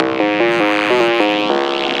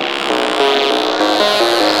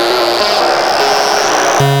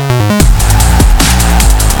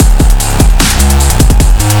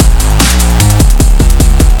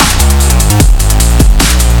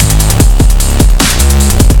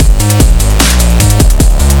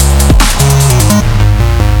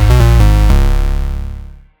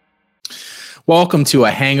Welcome to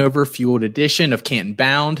a hangover-fueled edition of Canton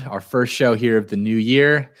Bound, our first show here of the new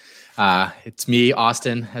year. It's me,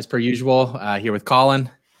 Austin, as per usual, here with Colin.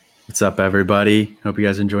 What's up, everybody? Hope you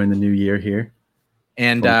guys are enjoying the new year here.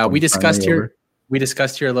 And we discussed here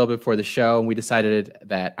a little bit before the show, and we decided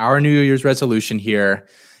that our New Year's resolution here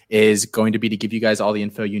is going to be to give you guys all the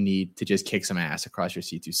info you need to just kick some ass across your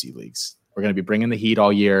C2C leagues. We're going to be bringing the heat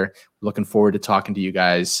all year. Looking forward to talking to you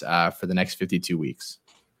guys for the next 52 weeks.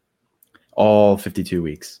 All 52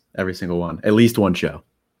 weeks, every single one, at least one show.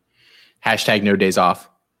 Hashtag no days off.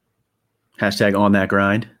 Hashtag on that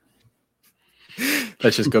grind.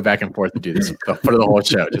 Let's just go back and forth and do this for the whole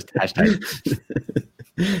show. Just hashtag.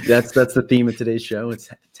 That's the theme of today's show. It's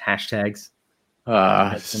hashtags.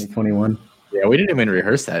 2021. Yeah, we didn't even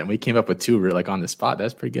rehearse that, and we came up with two like on the spot.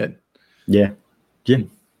 That's pretty good. Yeah.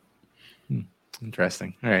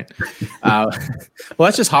 Interesting. All right. Well,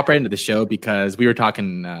 let's just hop right into the show because we were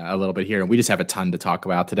talking a little bit here, and we just have a ton to talk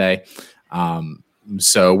about today.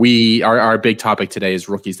 So our big topic today is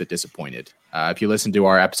rookies that disappointed. If you listened to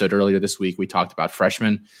our episode earlier this week, we talked about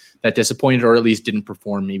freshmen that disappointed or at least didn't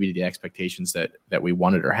perform maybe to the expectations that we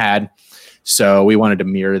wanted or had. So we wanted to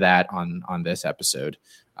mirror that on this episode.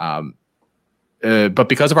 But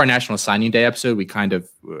because of our National Signing Day episode, we kind of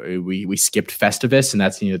we skipped Festivus, and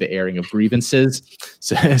that's the airing of grievances.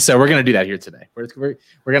 So we're going to do that here today. We're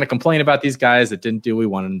going to complain about these guys that didn't do what we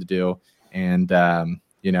wanted them to do, and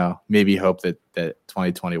maybe hope that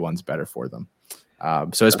 2021 is better for them.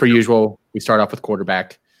 So as per usual, we start off with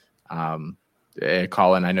quarterback.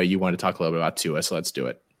 Colin, I know you want to talk a little bit about Tua, so let's do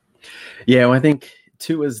it. Yeah, well, I think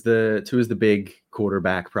Tua's the big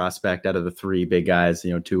quarterback prospect out of the three big guys,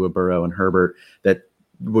 Tua, Burrow, and Herbert, that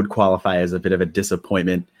would qualify as a bit of a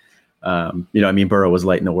disappointment. Burrow was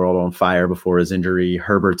lighting the world on fire before his injury.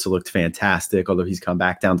 Herbert's looked fantastic, although he's come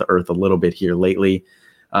back down to earth a little bit here lately,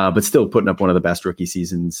 but still putting up one of the best rookie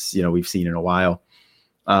seasons, we've seen in a while.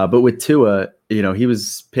 But with Tua, he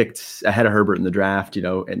was picked ahead of Herbert in the draft,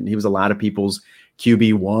 and he was a lot of people's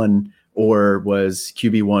QB1 or was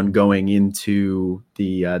QB1 going into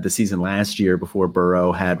the season last year before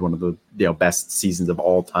Burrow had one of the best seasons of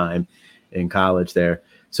all time in college there.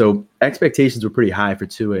 So expectations were pretty high for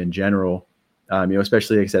Tua in general,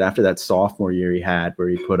 especially, like I said, after that sophomore year he had where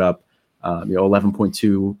he put up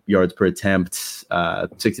 11.2 yards per attempt,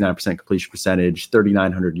 69% completion percentage,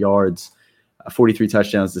 3,900 yards, 43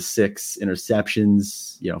 touchdowns to 6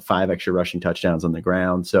 interceptions, 5 extra rushing touchdowns on the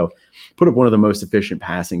ground. So put up one of the most efficient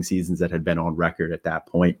passing seasons that had been on record at that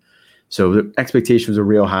point. So the expectations were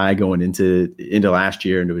real high going into last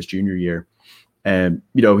year, into his junior year. And,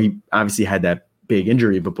 he obviously had that big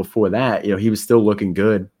injury, but before that, he was still looking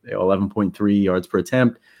good, 11.3 yards per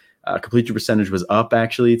attempt. Completion percentage was up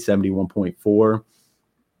actually, 71.4.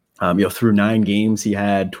 Through 9 games, he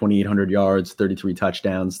had 2,800 yards, 33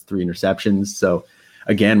 touchdowns, 3 interceptions. So,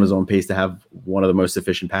 again, was on pace to have one of the most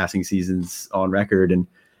efficient passing seasons on record. And,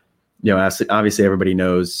 obviously everybody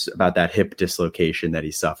knows about that hip dislocation that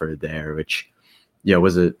he suffered there, which,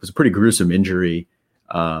 was a pretty gruesome injury.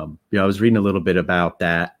 I was reading a little bit about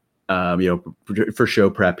that, for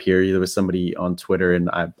show prep here. There was somebody on Twitter,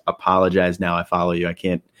 and I apologize now. I follow you. I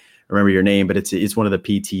can't remember your name, but it's one of the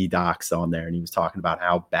PT docs on there, and he was talking about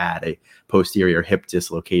how bad a posterior hip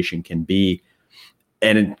dislocation can be,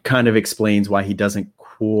 and it kind of explains why he doesn't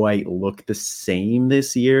quite look the same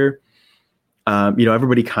this year.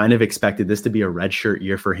 Everybody kind of expected this to be a redshirt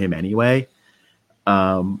year for him anyway,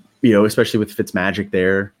 especially with Fitzmagic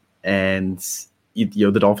there, and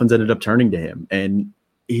the Dolphins ended up turning to him, and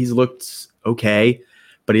he's looked okay,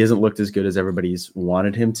 but he hasn't looked as good as everybody's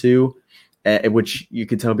wanted him to. Which you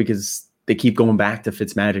could tell because they keep going back to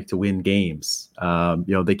Fitzmagic to win games.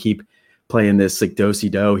 They keep playing this like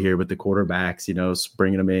do-si-do here with the quarterbacks,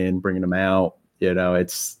 bringing them in, bringing them out.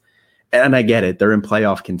 And I get it. They're in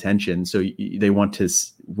playoff contention, so they want to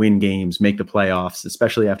win games, make the playoffs,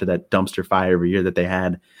 especially after that dumpster fire every year that they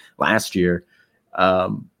had last year.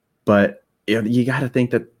 But you got to think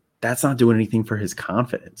that that's not doing anything for his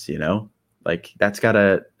confidence. Like that's got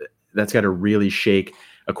to really shake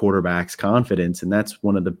a quarterback's confidence, and that's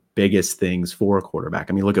one of the biggest things for a quarterback.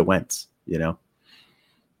 I mean, look at Wentz, Yeah.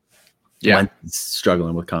 Wentz is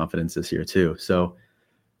struggling with confidence this year too. So,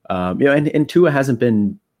 and Tua hasn't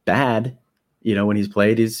been bad, when he's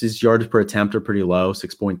played. His yards per attempt are pretty low,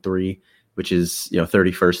 6.3, which is,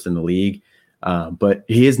 31st in the league. But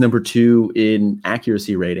he is number 2 in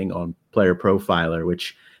accuracy rating on Player Profiler,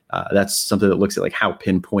 which that's something that looks at like how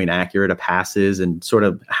pinpoint accurate a pass is and sort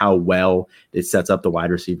of how well it sets up the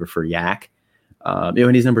wide receiver for Yak.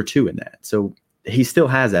 And he's number 2 in that. So he still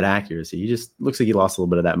has that accuracy. He just looks like he lost a little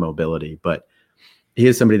bit of that mobility, but he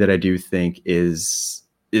is somebody that I do think is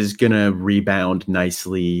going to rebound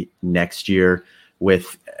nicely next year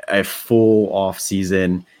with a full off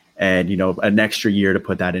season and, an extra year to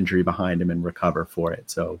put that injury behind him and recover for it.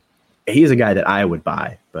 So he's a guy that I would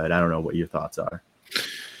buy, but I don't know what your thoughts are.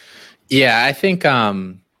 Yeah, I think,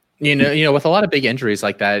 with a lot of big injuries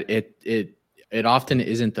like that, it often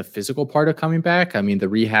isn't the physical part of coming back. I mean, the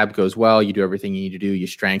rehab goes well, you do everything you need to do, you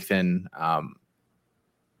strengthen,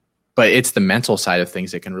 but it's the mental side of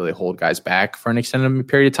things that can really hold guys back for an extended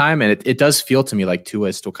period of time. And it does feel to me like Tua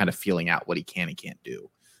is still kind of feeling out what he can and can't do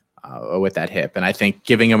with that hip. And I think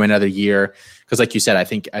giving him another year, because like you said, I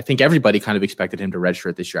think everybody kind of expected him to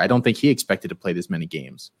redshirt this year. I don't think he expected to play this many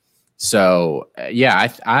games. So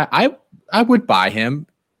I would buy him.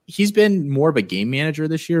 He's been more of a game manager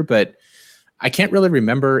this year, but I can't really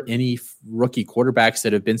remember any rookie quarterbacks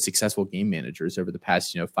that have been successful game managers over the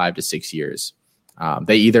past 5 to 6 years.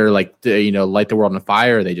 They either light the world on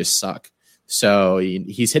fire or they just suck. So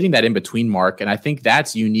he's hitting that in between mark. And I think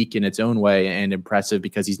that's unique in its own way and impressive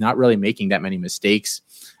because he's not really making that many mistakes.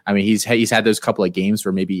 I mean, he's had those couple of games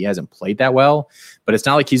where maybe he hasn't played that well, but it's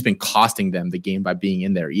not like he's been costing them the game by being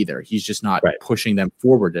in there either. He's just not pushing them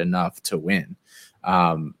forward enough to win.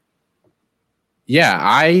 I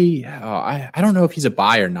don't know if he's a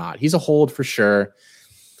buy or not. He's a hold for sure.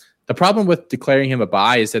 The problem with declaring him a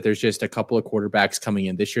buy is that there's just a couple of quarterbacks coming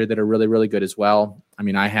in this year that are really, really good as well. I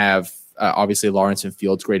mean, I have obviously Lawrence and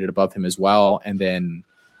Fields graded above him as well. And then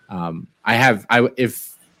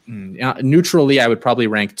neutrally, I would probably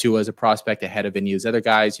rank Tua as a prospect ahead of any of those other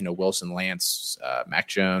guys, Wilson, Lance, Mac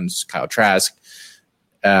Jones, Kyle Trask.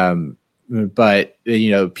 But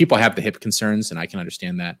people have the hip concerns and I can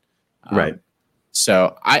understand that. Right.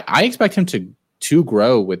 So I expect him to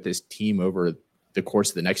grow with this team over the course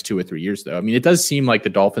of the next 2 or 3 years, though. I mean, it does seem like the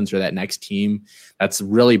Dolphins are that next team that's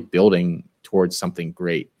really building towards something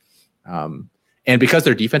great. And because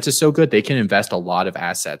their defense is so good, they can invest a lot of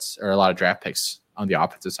assets or a lot of draft picks on the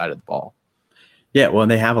offensive side of the ball. Yeah, well,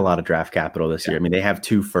 and they have a lot of draft capital this year. I mean, they have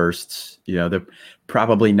 2 firsts. They're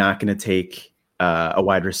probably not going to take a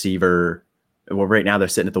wide receiver. Well, right now they're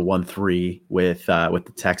sitting at the 1-3 with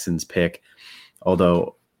the Texans pick.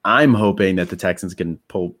 Although I'm hoping that the Texans can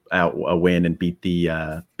pull out a win and beat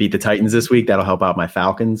the Titans this week. That'll help out my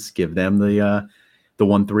Falcons, give them the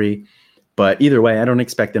 1-3. But either way, I don't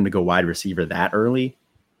expect them to go wide receiver that early.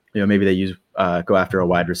 Maybe they go after a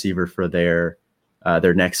wide receiver for their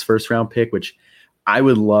next first round pick, which I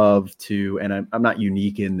would love to. And I'm not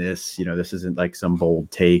unique in this. This isn't like some bold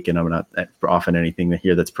take, and I'm not often anything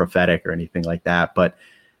here that's prophetic or anything like that. But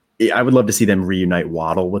I would love to see them reunite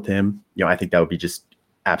Waddle with him. I think that would be just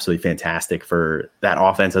absolutely fantastic for that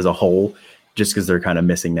offense as a whole, just because they're kind of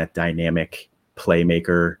missing that dynamic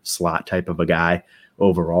playmaker slot type of a guy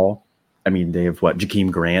overall. I mean, they have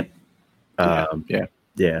Jakeem Grant.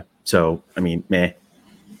 Yeah. So, I mean,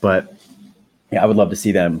 but yeah, I would love to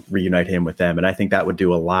see them reunite him with them. And I think that would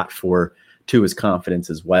do a lot for Tua's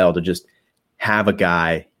confidence as well, to just have a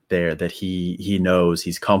guy there that he knows,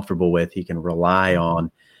 he's comfortable with, he can rely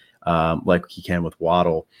on, like he can with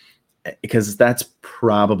Waddle. Because that's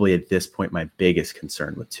probably at this point my biggest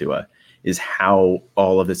concern with Tua is how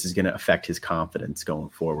all of this is going to affect his confidence going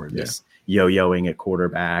forward. Yeah. This yo-yoing at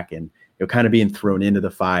quarterback and kind of being thrown into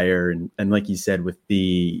the fire. And like you said, with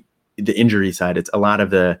the injury side, it's a lot of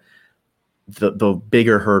the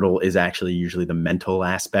bigger hurdle is actually usually the mental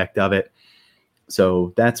aspect of it.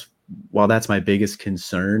 So while that's my biggest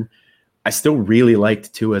concern, I still really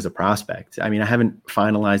liked Tua as a prospect. I mean, I haven't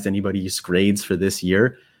finalized anybody's grades for this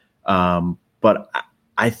year. But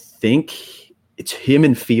I think it's him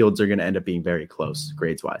and Fields are going to end up being very close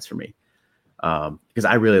grades wise for me. Because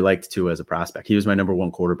I really liked Tua as a prospect. He was my number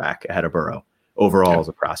 1 quarterback ahead of Burrow overall as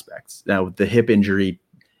a prospect. Now the hip injury,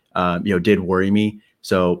 did worry me.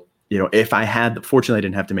 So, if I had, fortunately I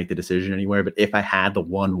didn't have to make the decision anywhere, but if I had the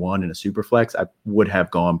 1-1 in a super flex, I would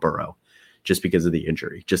have gone Burrow just because of the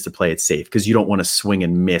injury, just to play it safe. Cause you don't want to swing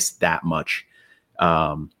and miss that much,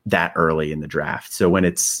 that early in the draft. So when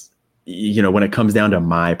when it comes down to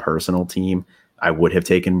my personal team, I would have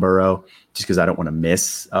taken Burrow just because I don't want to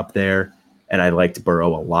miss up there. And I liked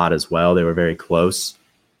Burrow a lot as well. They were very close,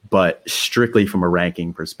 but strictly from a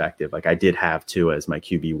ranking perspective, like I did have Tua as my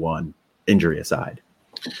QB1, injury aside.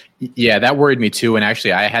 Yeah, that worried me too. And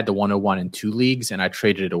actually I had the 101 in 2 leagues and I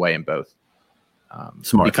traded it away in both.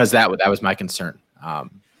 Smart. Because that was my concern.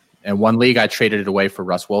 In one league, I traded it away for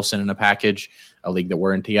Russ Wilson in a package, a league that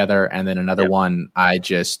we're in together. And then another one, I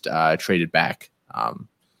just traded back.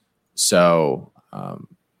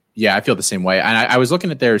 Yeah, I feel the same way. And I was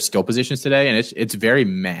looking at their skill positions today, and it's very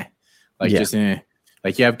meh. Like you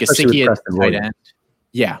have Gesicki at tight end.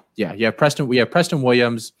 Yeah. You have Preston. We have Preston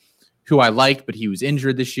Williams, who I like, but he was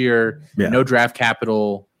injured this year. Yeah. No draft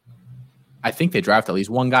capital. I think they draft at least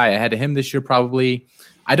one guy ahead of him this year, probably.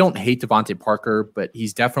 I don't hate Devontae Parker, but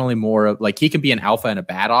he's definitely more of like he can be an alpha in a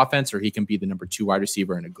bad offense, or he can be the number 2 wide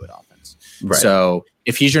receiver in a good offense. Right. So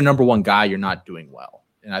if he's your number 1 guy, you're not doing well.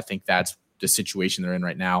 And I think that's the situation they're in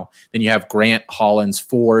right now. Then you have Grant, Hollins,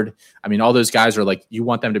 Ford. I mean, all those guys are like, you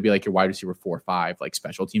want them to be like your wide receiver 4 or 5, like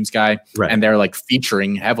special teams guy. Right. And they're like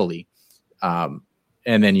featuring heavily. And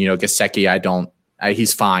then, Gesicki,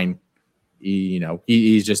 he's fine.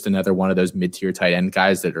 He's just another one of those mid-tier tight end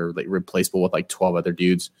guys that are like replaceable with like 12 other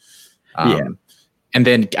dudes. And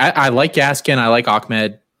then I like Gaskin, I like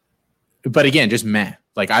Ahmed, but again, just meh.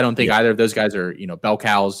 Like I don't think either of those guys are bell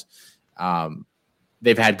cows.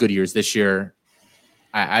 They've had good years this year.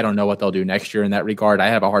 I don't know what they'll do next year in that regard. I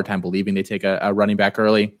have a hard time believing they take a running back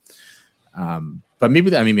early. But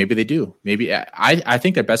maybe they do. Maybe I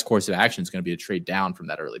think their best course of action is going to be to trade down from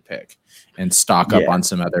that early pick and stock up on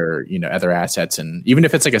some other assets. And even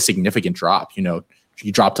if it's like a significant drop, you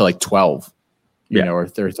drop to like 12, or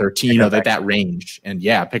 13, that range, and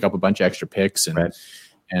pick up a bunch of extra picks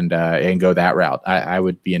and go that route. I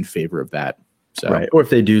would be in favor of that. So. Right. Or if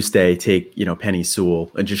they do stay, take, Penny Sewell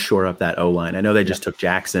and just shore up that O-line. I know they just took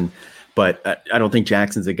Jackson. But I don't think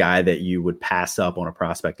Jackson's a guy that you would pass up on a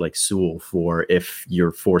prospect like Sewell for if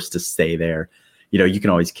you're forced to stay there. You can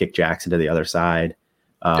always kick Jackson to the other side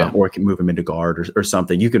or can move him into guard or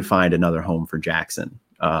something. You can find another home for Jackson.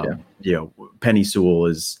 Penny Sewell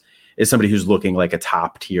is somebody who's looking like a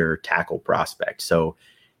top tier tackle prospect. So,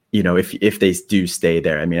 if they do stay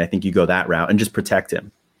there, I mean, I think you go that route and just protect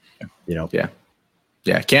him. Yeah.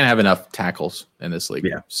 Can't have enough tackles in this league.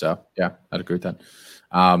 Yeah. So, I'd agree with that.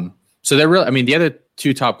 So they're real. I mean, the other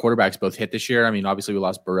 2 top quarterbacks both hit this year. I mean, obviously we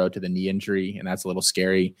lost Burrow to the knee injury, and that's a little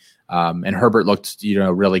scary. And Herbert looked,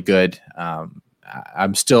 really good.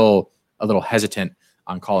 I'm still a little hesitant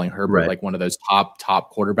on calling Herbert like one of those top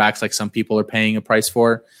quarterbacks, like some people are paying a price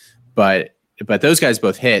for. But those guys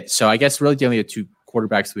both hit. So I guess really the only 2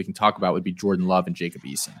 quarterbacks that we can talk about would be Jordan Love and Jacob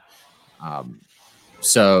Eason.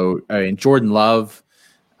 Jordan Love.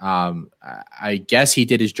 I guess he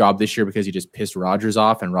did his job this year because he just pissed Rodgers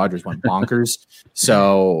off and Rodgers went bonkers.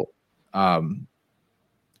 So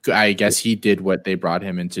I guess he did what they brought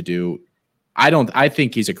him in to do. I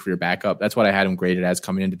think he's a career backup. That's what I had him graded as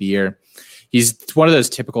coming into the year. He's one of those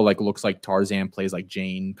typical, like, looks like Tarzan, plays like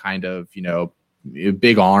Jane, kind of,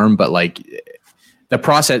 big arm, but like the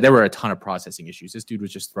process, there were a ton of processing issues. This dude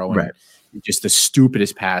was just throwing just the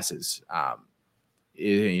stupidest passes.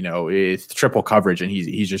 It's triple coverage and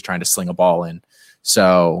he's just trying to sling a ball in.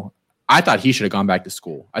 So I thought he should have gone back to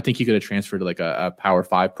school. I think he could have transferred to like a Power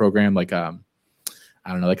 5 program, like I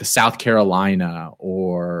don't know, like a South Carolina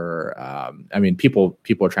or people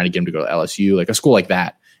are trying to get him to go to LSU, like a school like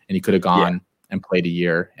that. And he could have gone and played a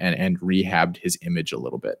year and rehabbed his image a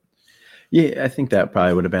little bit. Yeah, I think that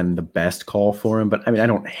probably would have been the best call for him. But I mean, I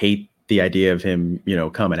don't hate the idea of him,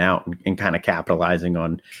 coming out and kind of capitalizing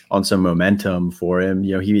on some momentum for him.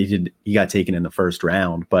 He got taken in the first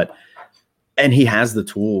round, and he has the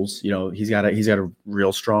tools. He's got a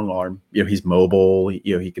real strong arm. He's mobile.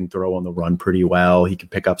 He can throw on the run pretty well. He can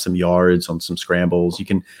pick up some yards on some scrambles. You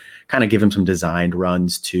can kind of give him some designed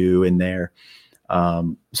runs too in there.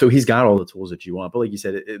 So he's got all the tools that you want. But like you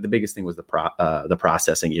said, the biggest thing was the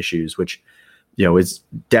processing issues, which is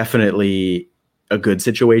definitely a good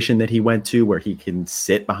situation that he went to where he can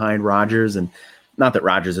sit behind Rodgers, and not that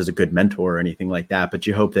Rodgers is a good mentor or anything like that, but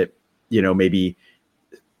you hope that, maybe,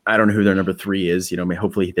 I don't know who their number 3 is,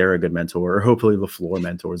 hopefully they're a good mentor, or hopefully LaFleur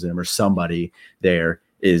mentors him, or somebody there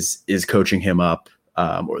is coaching him up,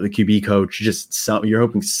 or the QB coach, you're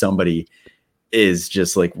hoping somebody is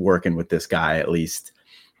just like working with this guy at least,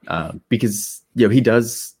 because,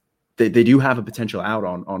 they do have a potential out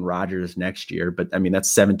on Rodgers next year, but I mean,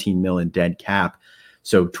 that's 17 million dead cap.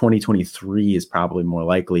 So 2023 is probably more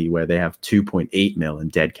likely where they have 2.8 million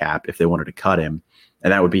dead cap if they wanted to cut him.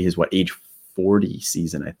 And that would be his, age 40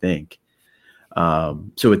 season, I think.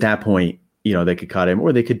 So at that point, they could cut him,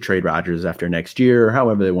 or they could trade Rodgers after next year, or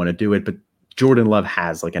however they want to do it. But Jordan Love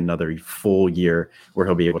has like another full year where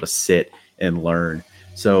he'll be able to sit and learn.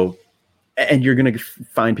 So, and you're going to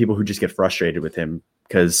find people who just get frustrated with him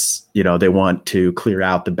because, they want to clear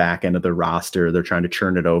out the back end of the roster. They're trying to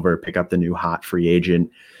churn it over, pick up the new hot free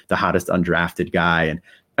agent, the hottest undrafted guy. And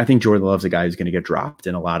I think Jordan Love's a guy who's going to get dropped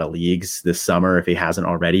in a lot of leagues this summer if he hasn't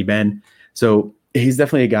already been. So he's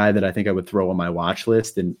definitely a guy that I think I would throw on my watch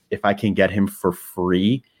list. And if I can get him for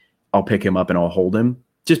free, I'll pick him up and I'll hold him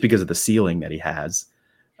just because of the ceiling that he has.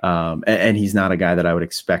 And he's not a guy that I would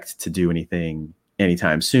expect to do anything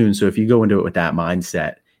anytime soon. So if you go into it with that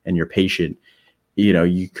mindset and you're patient,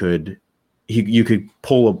 you could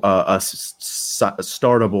pull a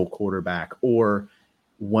startable quarterback, or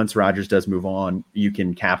once Rodgers does move on, you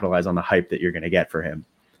can capitalize on the hype that you're going to get for him.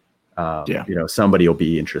 Somebody will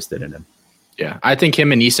be interested in him. Yeah, I think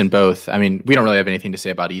him and Eason both. I mean, we don't really have anything to say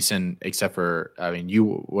about Eason except for,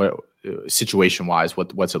 situation-wise,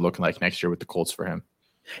 what's it looking like next year with the Colts for him?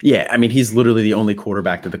 Yeah, I mean, he's literally the only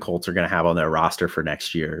quarterback that the Colts are going to have on their roster for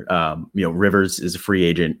next year. Rivers is a free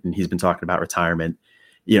agent, and he's been talking about retirement.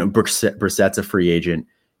 Brissett's a free agent.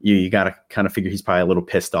 You got to kind of figure he's probably a little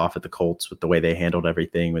pissed off at the Colts with the way they handled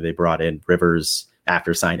everything, where they brought in Rivers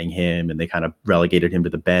after signing him, and they kind of relegated him to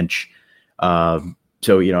the bench. I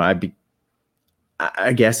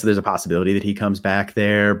guess there's a possibility that he comes back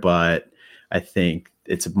there, but I think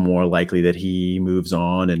it's more likely that he moves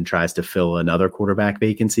on and tries to fill another quarterback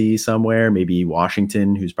vacancy somewhere, maybe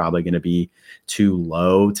Washington, who's probably going to be too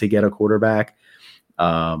low to get a quarterback.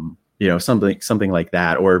 Something like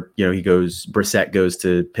that. Or, Brissett goes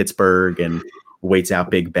to Pittsburgh and waits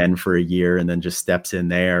out Big Ben for a year and then just steps in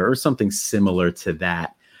there, or something similar to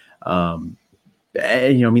that.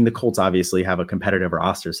 The Colts obviously have a competitive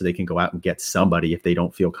roster, so they can go out and get somebody if they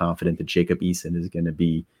don't feel confident that Jacob Eason is going to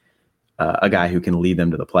be a guy who can lead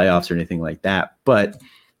them to the playoffs or anything like that. But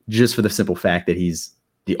just for the simple fact that he's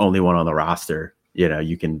the only one on the roster,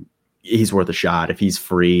 he's worth a shot if he's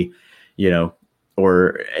free,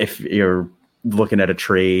 or if you're looking at a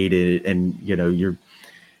trade and you're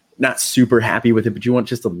not super happy with it, but you want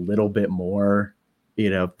just a little bit more,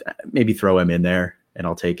 maybe throw him in there and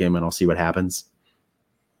I'll take him and I'll see what happens.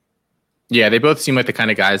 Yeah, they both seem like the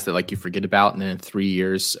kind of guys that you forget about, and then in 3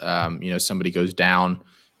 years, somebody goes down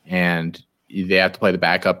and they have to play the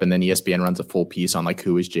backup, and then ESPN runs a full piece on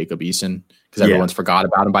who is Jacob Eason, because everyone's forgot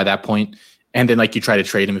about him by that point. And then you try to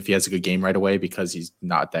trade him if he has a good game right away, because he's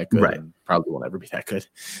not that good, right, and probably won't ever be that good.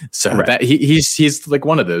 So that he's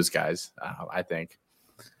one of those guys, I think.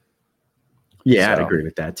 Yeah, I'd agree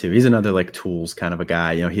with that too. He's another tools kind of a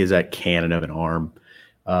guy. He has that cannon of an arm,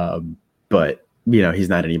 but he's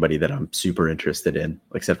not anybody that I'm super interested in.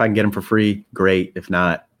 Like I said, if I can get him for free, great. If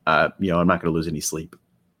not, I'm not going to lose any sleep.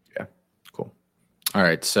 Yeah, cool. All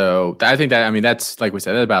right, so I think that's like we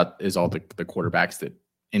said, that about is all the quarterbacks that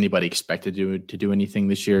anybody expected to do anything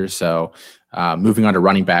this year. So moving on to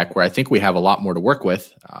running back, where I think we have a lot more to work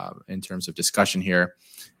with in terms of discussion here.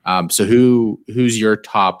 So who's your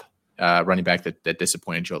top running back that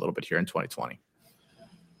disappointed you a little bit here in 2020?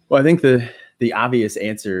 Well, I think the obvious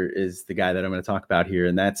answer is the guy that I'm going to talk about here,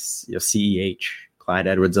 and that's CEH, Clyde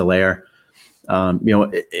Edwards-Helaire.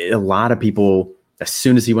 A lot of people, as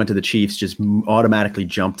soon as he went to the Chiefs, just automatically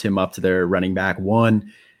jumped him up to their running back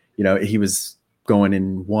one. He was going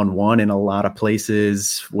in 1-1 in a lot of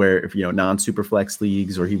places where, non-superflex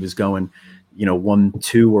leagues, or he was going,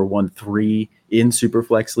 1-2 or 1-3 in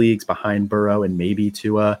superflex leagues behind Burrow and maybe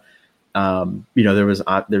Tua.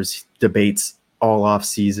 There's debates all off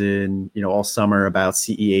season, all summer about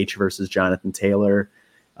CEH versus Jonathan Taylor.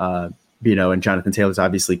 And Jonathan Taylor's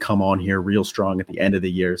obviously come on here real strong at the end of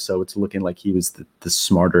the year. So it's looking like he was the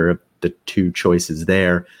smarter of the two choices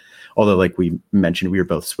there. Although, like we mentioned, we were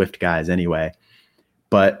both Swift guys anyway.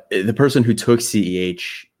 But the person who took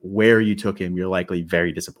CEH, where you took him, you're likely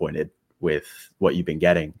very disappointed with what you've been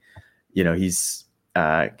getting. He's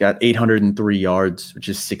got 803 yards, which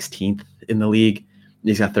is 16th in the league.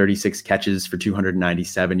 He's got 36 catches for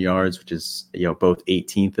 297 yards, which is, both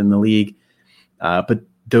 18th in the league. But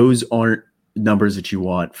those aren't numbers that you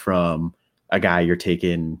want from a guy you're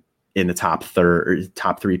taking in the top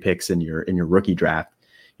three picks in your rookie draft.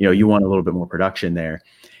 You want a little bit more production there.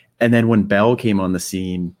 And then when Bell came on the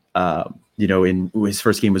scene, in his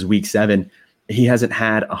first game was week 7, he hasn't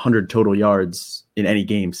had 100 total yards in any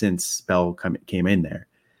game since Bell came in there.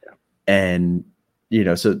 Yeah. And,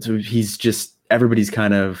 so he's just, everybody's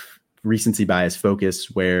kind of recency bias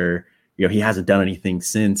focus where, he hasn't done anything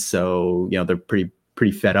since. So, they're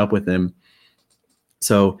pretty fed up with him.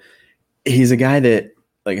 So he's a guy that,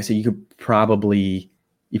 like I said, you probably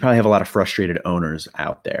have a lot of frustrated owners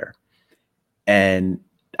out there. And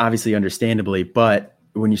obviously understandably, but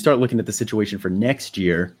when you start looking at the situation for next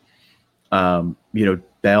year,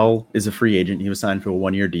 Bell is a free agent. He was signed for a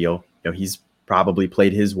 1-year deal. He's probably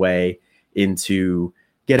played his way into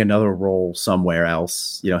getting another role somewhere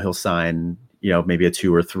else. He'll sign, maybe a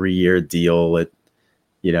 2 or 3 year deal at,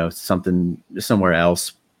 something somewhere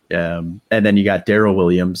else. And then you got Darrell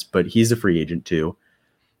Williams, but he's a free agent too.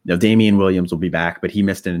 Damian Williams will be back, but he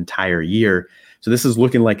missed an entire year. So this is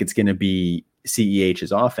looking like it's going to be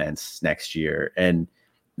CEH's offense next year. And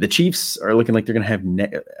The Chiefs are looking like they're going to have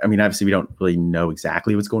obviously we don't really know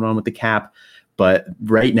exactly what's going on with the cap, but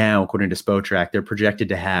right now, according to Spotrac, they're projected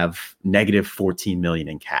to have negative 14 million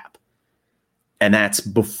in cap. And that's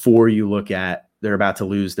before you look at they're about to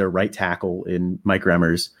lose their right tackle in Mike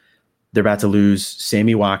Remmers. They're about to lose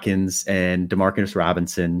Sammy Watkins and Demarcus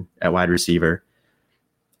Robinson at wide receiver.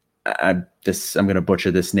 I'm going to butcher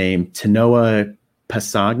this name. Tanoa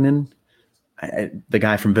Pasagnan, the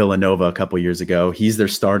guy from Villanova a couple years ago. He's their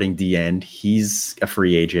starting D end. He's a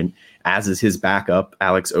free agent, as is his backup,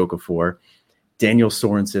 Alex Okafor. Daniel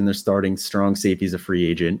Sorensen, their starting strong safety, is a free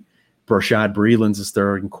agent. Rashad Breeland's a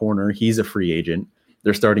starting corner. He's a free agent.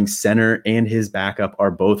 Their starting center and his backup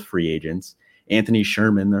are both free agents. Anthony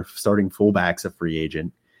Sherman, their starting fullback's a free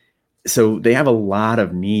agent. So they have a lot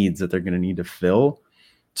of needs that they're going to need to fill.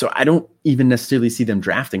 So I don't even necessarily see them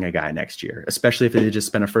drafting a guy next year, especially if they just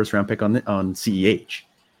spent a first-round pick on CEH.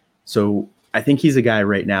 So I think he's a guy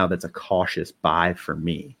right now that's a cautious buy for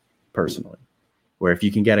me personally, where if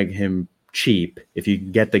you can get him cheap, if you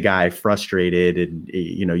can get the guy frustrated and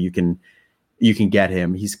you can get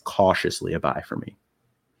him, he's cautiously a buy for me.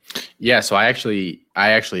 Yeah, so I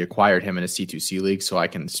actually acquired him in a C2C league, so I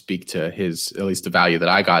can speak to at least the value that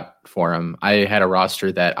I got for him. I had a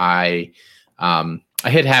roster that I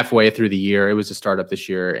hit halfway through the year. It was a startup this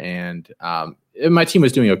year, and my team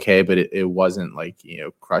was doing okay, but it wasn't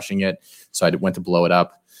crushing it. So I went to blow it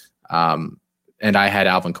up, and I had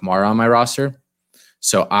Alvin Kamara on my roster.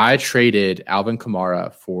 So I traded Alvin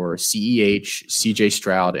Kamara for CEH, CJ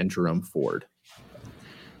Stroud, and Jerome Ford.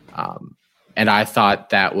 And I thought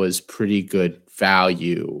that was pretty good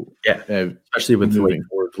value. Yeah, especially with the way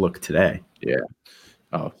Ford look today. Yeah.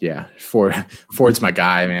 Oh, yeah. Ford's my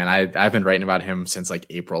guy, man. I've been writing about him since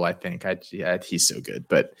April, I think. He's so good.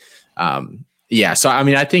 But yeah, so I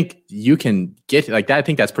mean, I think you can get that. I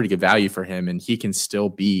think that's pretty good value for him, and he can still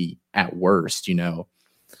be at worst,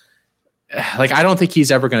 I don't think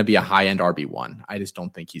he's ever going to be a high-end RB1. I just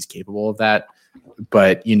don't think he's capable of that.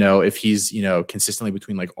 But, if he's, consistently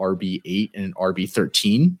between RB8 and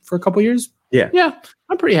RB13 for a couple of years, yeah,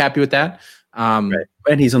 I'm pretty happy with that. Right.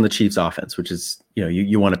 And he's on the Chiefs offense, which is,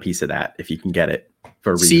 you want a piece of that if you can get it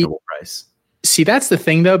for a reasonable price. See, that's the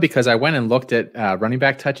thing, though, because I went and looked at running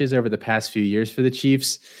back touches over the past few years for the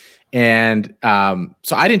Chiefs. And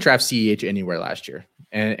so I didn't draft CEH anywhere last year.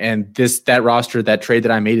 And that roster, that trade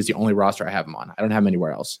that I made is the only roster I have him on. I don't have him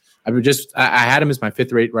anywhere else. I had him as my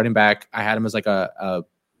fifth-rate running back. I had him as a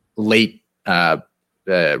late round 2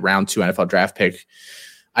 NFL draft pick.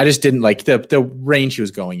 I just didn't like the range he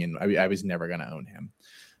was going in. I was never going to own him.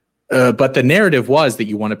 But the narrative was that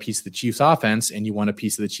you want a piece of the Chiefs offense and you want a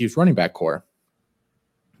piece of the Chiefs running back core.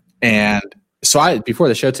 And so before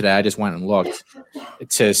the show today, I just went and looked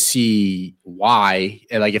to see why,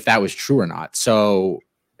 if that was true or not. So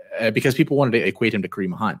because people wanted to equate him to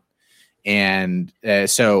Kareem Hunt. And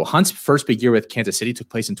so Hunt's first big year with Kansas City took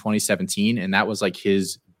place in 2017, and that was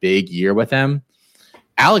his big year with them.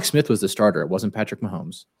 Alex Smith was the starter. It wasn't Patrick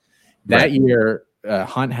Mahomes. That year,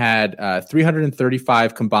 Hunt had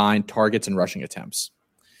 335 combined targets and rushing attempts.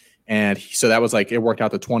 And so that was it worked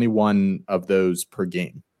out to 21 of those per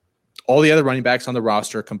game. All the other running backs on the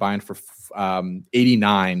roster combined for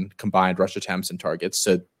 89 combined rush attempts and targets.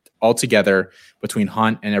 So altogether, between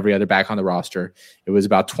Hunt and every other back on the roster, it was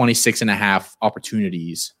about 26 and a half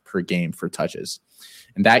opportunities per game for touches.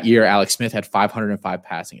 And that year, Alex Smith had 505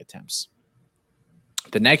 passing attempts.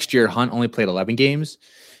 The next year, Hunt only played 11 games.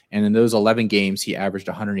 And in those 11 games, he averaged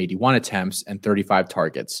 181 attempts and 35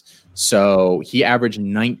 targets. So he averaged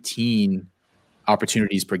 19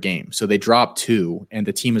 opportunities per game. So they dropped 2, and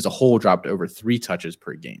the team as a whole dropped over 3 touches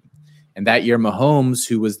per game. And that year, Mahomes,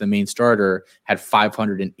 who was the main starter, had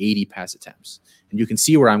 580 pass attempts. And you can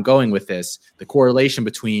see where I'm going with this. The correlation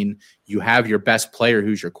between you have your best player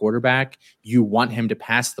who's your quarterback, you want him to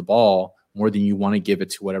pass the ball more than you want to give it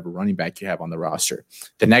to whatever running back you have on the roster.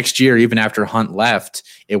 The next year, even after Hunt left,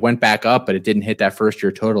 it went back up, but it didn't hit that first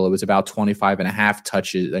year total. It was about 25 and a half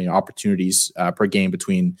touches, opportunities per game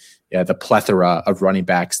between the plethora of running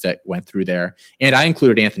backs that went through there. And I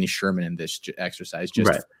included Anthony Sherman in this exercise, just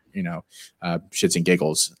shits and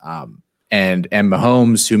giggles. And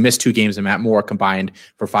Mahomes, who missed 2 games, and Matt Moore combined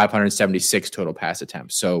for 576 total pass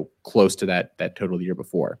attempts. So close to that total the year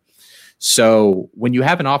before. So when you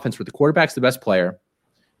have an offense where the quarterback's the best player,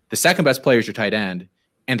 the second best player is your tight end,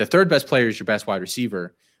 and the third best player is your best wide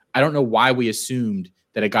receiver, I don't know why we assumed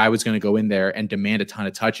that a guy was going to go in there and demand a ton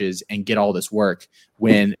of touches and get all this work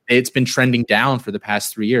when it's been trending down for the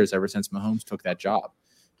past 3 years ever since Mahomes took that job.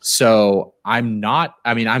 So I'm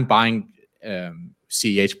buying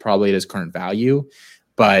CEH probably at his current value,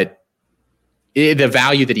 but the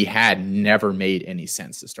value that he had never made any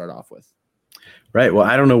sense to start off with. Right. Well,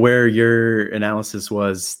 I don't know where your analysis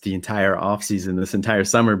was the entire offseason, this entire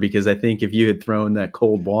summer, because I think if you had thrown that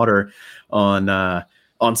cold water on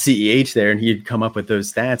CEH there and he'd come up with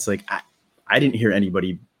those stats, like I didn't hear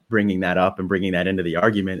anybody bringing that up and bringing that into the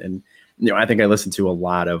argument. And, I think I listened to a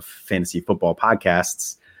lot of fantasy football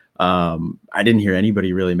podcasts. I didn't hear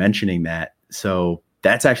anybody really mentioning that. So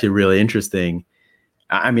that's actually really interesting.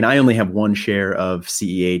 I mean, I only have one share of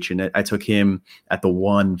CEH, and I took him at the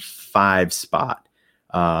 1-5 spot.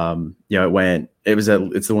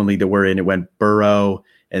 It's the one league that we're in. It went Burrow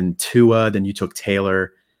and Tua. Then you took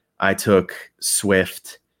Taylor. I took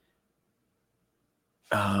Swift.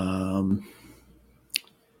 No,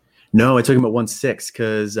 I took him at 1-6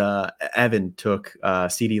 because Evan took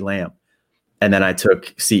CeeDee Lamb, and then I took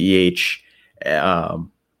CEH.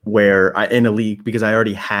 Where I in a league because I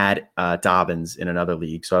already had Dobbins in another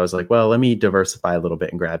league. So I was like, well, let me diversify a little bit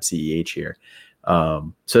and grab CEH here.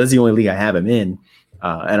 So that's the only league I have him in.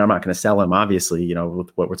 And I'm not going to sell him, obviously,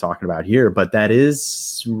 with what we're talking about here, but that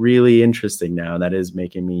is really interesting now. That is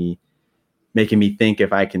making me think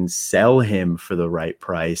if I can sell him for the right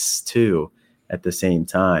price too, at the same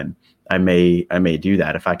time, I may do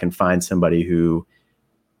that. If I can find somebody who,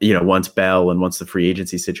 once Bell and once the free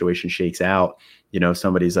agency situation shakes out,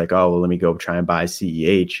 somebody's like, oh, well, let me go try and buy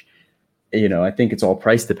CEH. I think it's all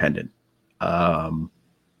price dependent. So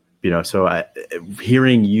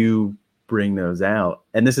hearing you bring those out,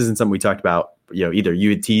 and this isn't something we talked about, either you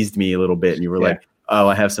had teased me a little bit and you were like, oh,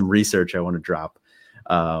 I have some research I want to drop.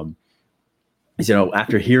 After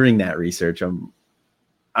hearing that research, I'm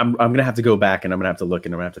going to have to go back and I'm going to have to look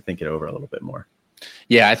and I'm going to have to think it over a little bit more.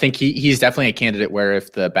 Yeah, I think he's definitely a candidate where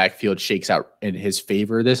if the backfield shakes out in his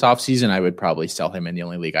favor this offseason, I would probably sell him in the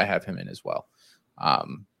only league I have him in as well. I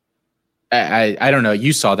don't know.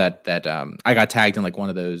 You saw that I got tagged in like one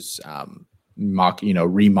of those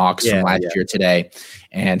remocks from last year today,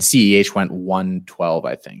 and CEH went 112,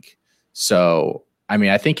 I think. So, I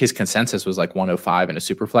mean, I think his consensus was like 105 in a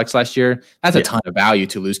super flex last year. That's a ton of value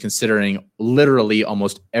to lose, considering literally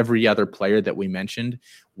almost every other player that we mentioned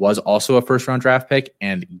was also a first round draft pick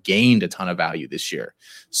and gained a ton of value this year.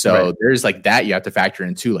 So there's like that you have to factor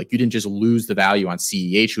in too. Like you didn't just lose the value on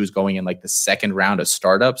CEH, who was going in like the second round of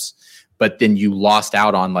startups, but then you lost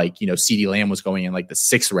out on CeeDee Lamb was going in like the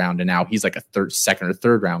 6th round, and now he's like a second or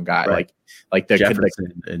third round guy. Like the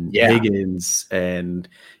Jefferson and Higgins and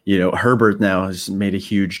Herbert now has made a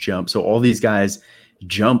huge jump. So all these guys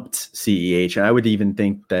jumped CEH, and I would even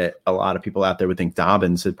think that a lot of people out there would think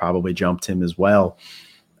Dobbins had probably jumped him as well.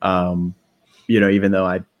 Even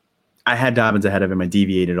though I had Dobbins ahead of him, I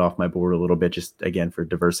deviated off my board a little bit, just again for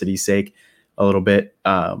diversity's sake, a little bit,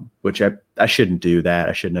 which I shouldn't do that.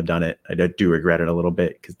 I shouldn't have done it. I do regret it a little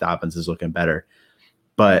bit because Dobbins is looking better,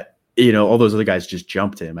 but all those other guys just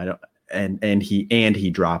jumped him. And he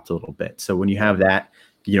dropped a little bit. So when you have that,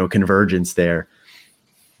 convergence there,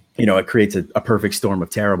 it creates a perfect storm of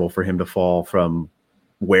terrible for him to fall from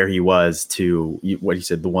where he was to what you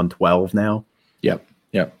said, the 112 now. Yep.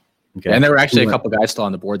 Okay. And there were actually a couple of guys still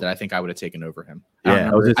on the board that I think I would have taken over him. I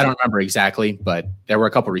don't remember exactly, but there were a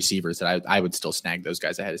couple of receivers that I would still snag those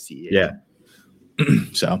guys ahead of CEH. Yeah.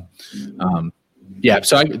 So, I think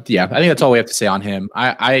that's all we have to say on him.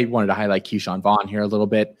 I wanted to highlight Keyshawn Vaughn here a little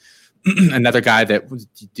bit. Another guy that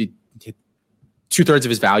did 2/3 of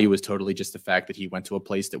his value was totally just the fact that he went to a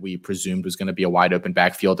place that we presumed was going to be a wide open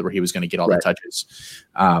backfield where he was going to get all the touches.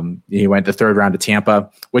 He went the 3rd round to Tampa,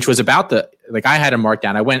 which was about I had him marked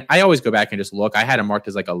down. I always go back and just look. I had him marked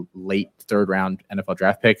as like a late 3rd round NFL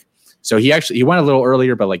draft pick. So he went a little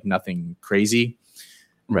earlier, but like nothing crazy.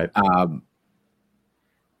 Right. But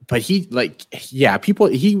I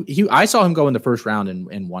saw him go in the 1st round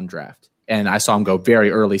in one draft. And I saw him go very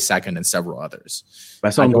early 2nd and several others.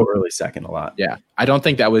 I saw him go early 2nd a lot. Yeah. I don't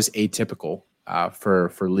think that was atypical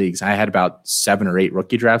for leagues. I had about 7 or 8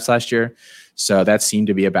 rookie drafts last year. So that seemed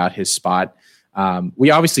to be about his spot. We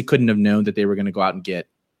obviously couldn't have known that they were going to go out and get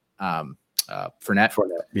Fournette.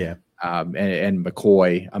 Yeah. And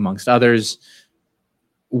McCoy, amongst others.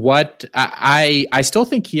 I still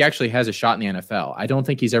think he actually has a shot in the NFL. I don't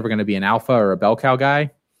think he's ever going to be an alpha or a bell cow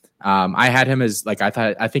guy. I had him as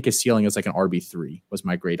I think his ceiling is like an RB3 was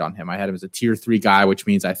my grade on him. I had him as a tier 3 guy, which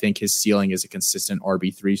means I think his ceiling is a consistent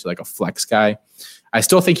RB3. So like a flex guy. I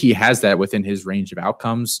still think he has that within his range of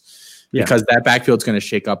outcomes because that backfield's going to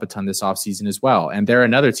shake up a ton this offseason as well. And they're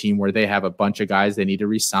another team where they have a bunch of guys they need to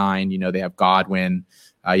re-sign. They have Godwin.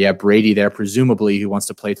 Brady there, presumably, who wants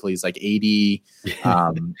to play till he's like 80.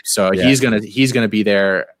 So he's gonna be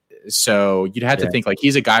there. So you'd have to think like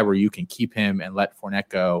he's a guy where you can keep him and let Fournette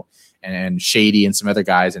go and Shady and some other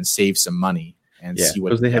guys and save some money and see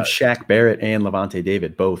what they have. Shaq Barrett and Levante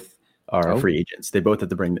David both are free agents. They both have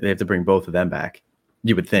to bring both of them back.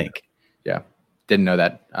 You would think. Yeah, didn't know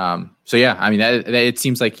that. So yeah, I mean, it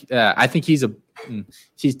seems like I think he's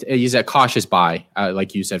a cautious buy,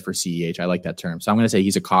 like you said for CEH. I like that term. So I'm going to say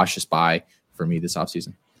he's a cautious buy for me this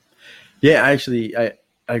offseason. Yeah, I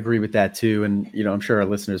agree with that too. And I'm sure our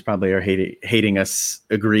listeners probably are hating us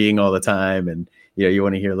agreeing all the time. And you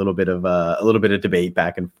want to hear a little bit of debate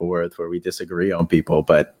back and forth where we disagree on people.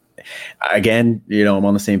 But again, I'm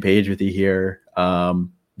on the same page with you here.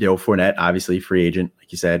 Fournette, obviously free agent,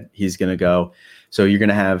 like you said, he's going to go. So it's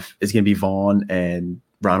going to be Vaughn and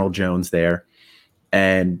Ronald Jones there.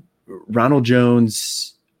 And Ronald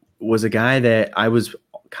Jones was a guy that I was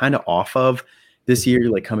kind of off of this year,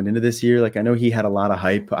 like coming into this year. Like I know he had a lot of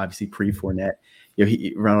hype, obviously pre-Fournette.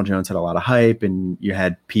 Ronald Jones had a lot of hype, and you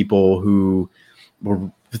had people who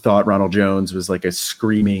thought Ronald Jones was like a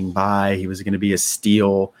screaming buy. He was going to be a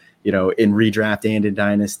steal, in redraft and in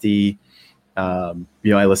dynasty. I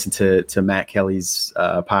listened to Matt Kelly's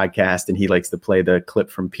podcast, and he likes to play the clip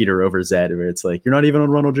from Peter Overzet where it's like, "You're not even on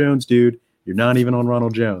Ronald Jones, dude. You're not even on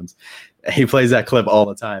Ronald Jones." He plays that clip all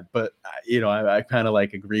the time. But, I kind of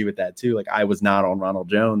like agree with that too. Like I was not on Ronald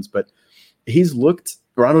Jones, but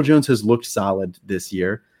Ronald Jones has looked solid this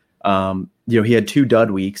year. He had 2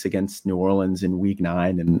 dud weeks against New Orleans in week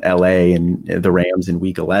 9 and LA and the Rams in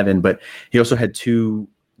week 11, but he also had 2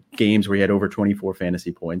 games where he had over 24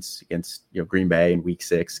 fantasy points against Green Bay in week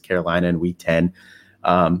 6, Carolina in week 10.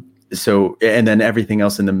 So, and then everything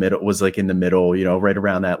else in the middle was like in the middle, right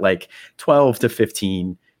around that, like 12 to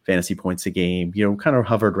 15 fantasy points a game, kind of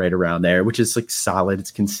hovered right around there, which is like solid.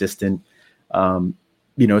 It's consistent.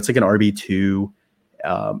 It's like an RB2.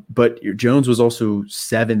 But Jones was also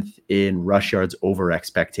 7th in rush yards over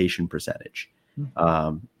expectation percentage.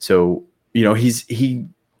 So, he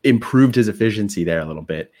improved his efficiency there a little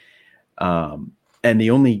bit. And the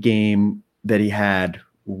only game that he had,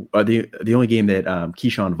 the only game that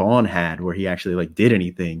Keyshawn Vaughn had where he actually like did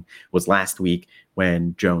anything was last week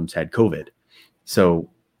when Jones had COVID. So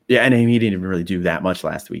yeah, and he didn't even really do that much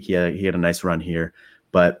last week. He had a nice run here,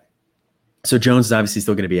 but so Jones is obviously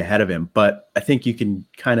still going to be ahead of him. But I think you can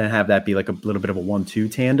kind of have that be like a little bit of a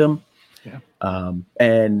 1-2 tandem. Yeah.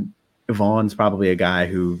 And Vaughn's probably a guy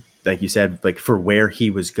who, like you said, like for where he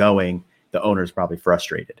was going, the owner's probably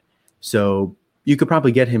frustrated. So you could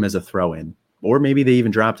probably get him as a throw-in, or maybe they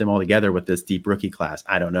even dropped him altogether with this deep rookie class.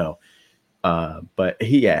 I don't know. But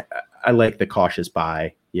I like the cautious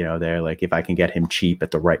buy, there. Like if I can get him cheap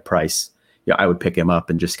at the right price, I would pick him up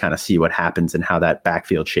and just kind of see what happens and how that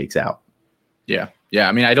backfield shakes out. Yeah. Yeah.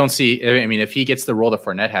 I mean, if he gets the role that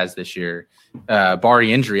Fournette has this year,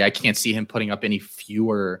 barring injury, I can't see him putting up any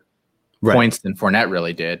fewer points than Fournette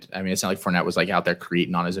really did. I mean, it's not like Fournette was like out there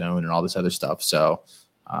creating on his own and all this other stuff. So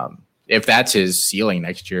if that's his ceiling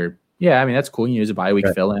next year, yeah, I mean, that's cool. You use a bye week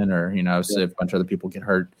fill in, or, so if a bunch of other people get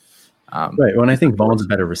hurt. Right. Well, and I think Vaughn's a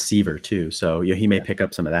better receiver too. So he may pick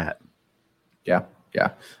up some of that. Yeah.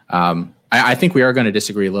 Yeah. I think we are going to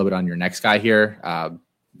disagree a little bit on your next guy here.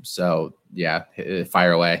 So yeah,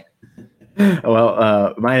 fire away.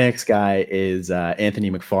 Well, my next guy is Anthony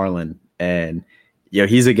McFarland, and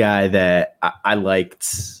he's a guy that I liked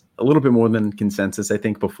a little bit more than consensus, I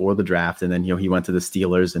think, before the draft, and then he went to the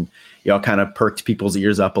Steelers, and kind of perked people's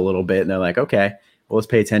ears up a little bit, and they're like, okay, well, let's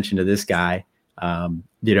pay attention to this guy.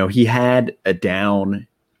 He had a down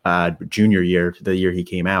junior year, the year he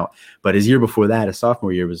came out, but his year before that, his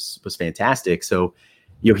sophomore year was fantastic. So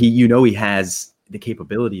he has the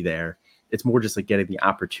capability there. It's more just like getting the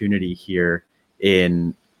opportunity here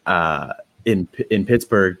in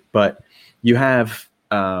Pittsburgh. But you have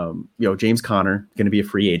James Conner going to be a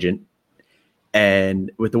free agent,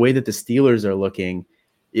 and with the way that the Steelers are looking,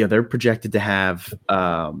 they're projected to have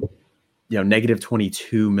negative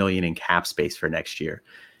 $22 million in cap space for next year.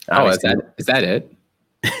 Oh, is that it?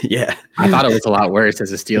 Yeah, I thought it was a lot worse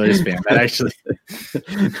as a Steelers fan. That actually,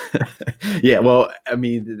 yeah. Well, I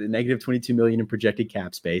mean, the negative $22 million in projected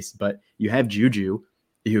cap space, but you have Juju,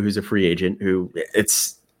 who's a free agent. Who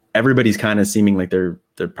everybody's kind of seeming like they're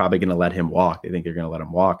probably going to let him walk. They think they're going to let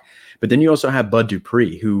him walk. But then you also have Bud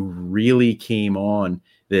Dupree, who really came on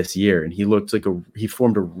this year, and he looked like he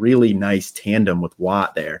formed a really nice tandem with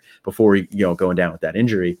Watt there before he going down with that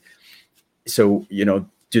injury. So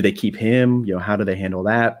do they keep him? How do they handle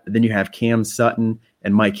that? Then you have Cam Sutton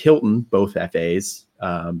and Mike Hilton, both FAs,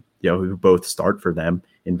 who both start for them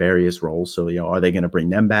in various roles. So, are they going to bring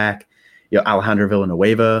them back? Alejandro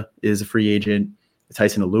Villanueva is a free agent.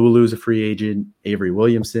 Tyson Alualu is a free agent. Avery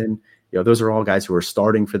Williamson, those are all guys who are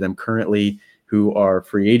starting for them currently, who are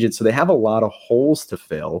free agents. So they have a lot of holes to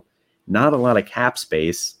fill, not a lot of cap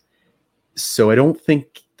space. So I don't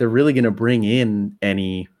think they're really going to bring in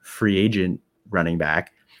any free agent running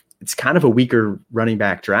back. It's kind of a weaker running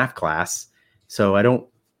back draft class. So I don't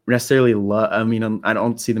necessarily I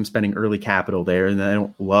don't see them spending early capital there, and I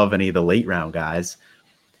don't love any of the late round guys.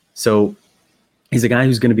 So he's a guy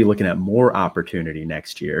who's going to be looking at more opportunity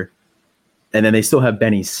next year. And then they still have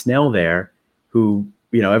Benny Snell there, who,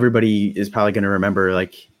 everybody is probably going to remember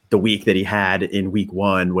like the week that he had in week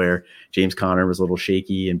 1 where James Conner was a little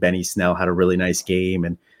shaky and Benny Snell had a really nice game.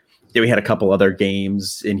 And we had a couple other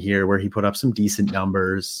games in here where he put up some decent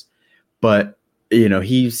numbers. But,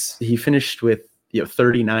 he finished with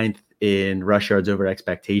 39th in rush yards over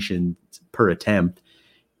expectations per attempt.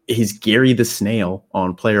 He's Gary the Snail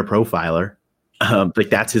on Player Profiler. Like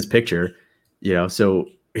that's his picture, so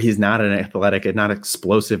he's not an athletic, not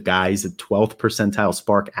explosive guy. He's a 12th percentile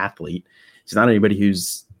spark athlete. He's not anybody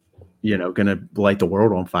who's, going to light the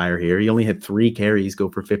world on fire here. He only had 3 carries go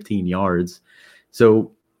for 15 yards.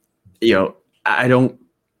 So, I don't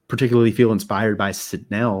particularly feel inspired by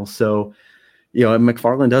Snell. So,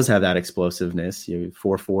 McFarland does have that explosiveness,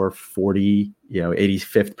 4.4, 40,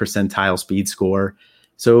 85th percentile speed score.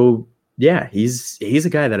 So yeah, he's a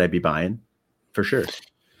guy that I'd be buying for sure.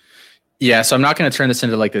 Yeah, so I'm not going to turn this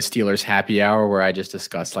into like the Steelers happy hour where I just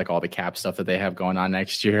discussed like all the cap stuff that they have going on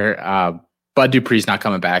next year. Bud Dupree's not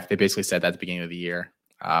coming back. They basically said that at the beginning of the year.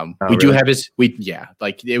 Do have it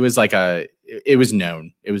was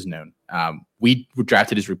known. It was known. We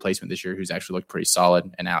drafted his replacement this year, who's actually looked pretty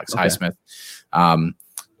solid, and Alex Highsmith.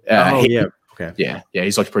 Yeah. Okay. Yeah,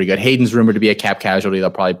 he's looked pretty good. Hayden's rumored to be a cap casualty.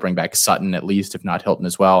 They'll probably bring back Sutton at least, if not Hilton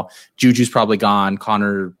as well. Juju's probably gone.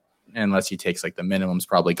 Connor, unless he takes like the minimum's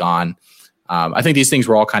probably gone. I think these things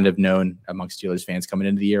were all kind of known amongst Steelers fans coming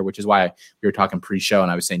into the year, which is why we were talking pre-show,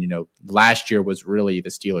 and I was saying, last year was really the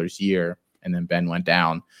Steelers' year, and then Ben went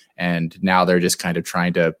down, and now they're just kind of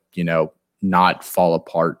trying to, not fall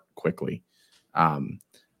apart quickly.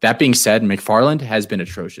 That being said, McFarland has been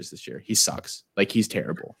atrocious this year. He sucks. Like, he's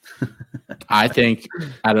terrible. I think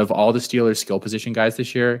out of all the Steelers skill position guys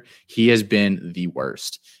this year, he has been the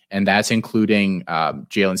worst. And that's including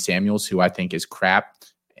Jalen Samuels, who I think is crap.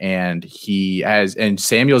 And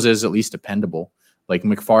Samuels is at least dependable. Like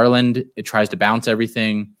McFarland, it tries to bounce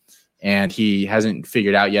everything. And he hasn't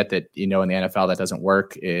figured out yet that, in the NFL that doesn't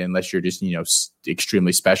work unless you're just,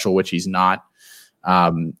 extremely special, which he's not.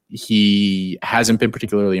 He hasn't been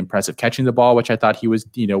particularly impressive catching the ball, which I thought he was,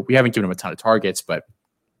 we haven't given him a ton of targets, but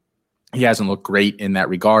he hasn't looked great in that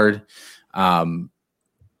regard.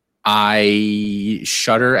 I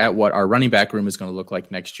shudder at what our running back room is going to look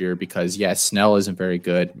like next year because, yes, Snell isn't very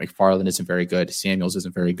good. McFarland isn't very good. Samuels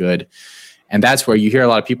isn't very good. And that's where you hear a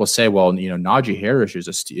lot of people say, well, Najee Harris is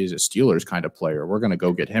a Steelers kind of player. We're going to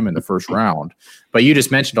go get him in the first round. But you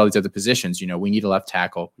just mentioned all these other positions. We need a left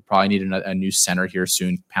tackle. We probably need a new center here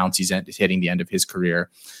soon. Pouncey's hitting the end of his career.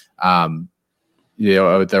 The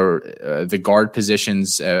guard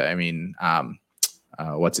positions,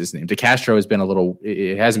 what's his name? DeCastro has been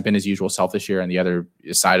it hasn't been his usual self this year, and the other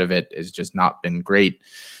side of it has just not been great.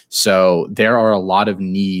 So there are a lot of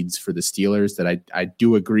needs for the Steelers that I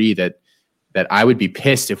do agree that I would be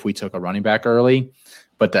pissed if we took a running back early,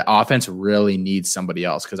 but the offense really needs somebody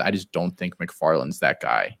else because I just don't think McFarland's that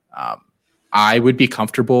guy. I would be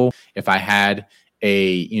comfortable if I had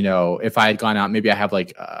if I had gone out, maybe I have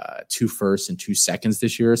like 2 firsts and 2 seconds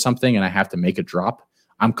this year or something, and I have to make a drop.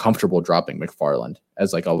 I'm comfortable dropping McFarland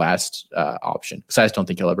as like a last option because I just don't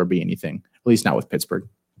think he'll ever be anything, at least not with Pittsburgh.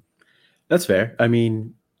 That's fair. I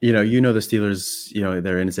mean, the Steelers,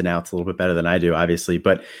 their ins and outs a little bit better than I do, obviously.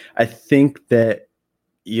 But I think that,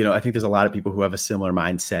 I think there's a lot of people who have a similar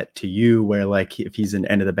mindset to you where like if he's an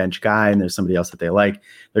end of the bench guy and there's somebody else that they like,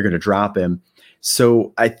 they're going to drop him.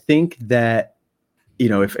 So I think that,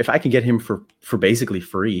 if I can get him for basically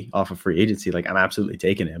free off of free agency, like I'm absolutely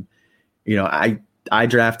taking him. I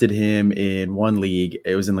drafted him in one league.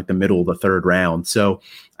 It was in like the middle of the 3rd round. So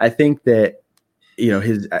I think that,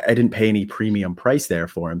 I didn't pay any premium price there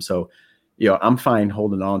for him. So, I'm fine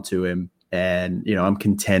holding on to him and, I'm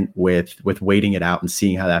content with waiting it out and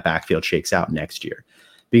seeing how that backfield shakes out next year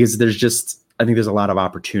because I think there's a lot of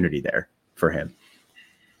opportunity there for him.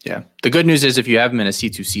 Yeah. The good news is if you have him in a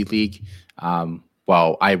C2C league,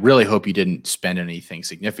 well, I really hope you didn't spend anything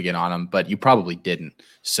significant on him, but you probably didn't.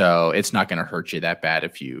 So it's not going to hurt you that bad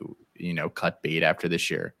if you, cut bait after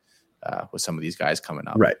this year with some of these guys coming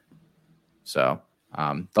up. Right. So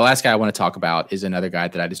the last guy I want to talk about is another guy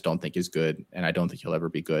that I just don't think is good, and I don't think he'll ever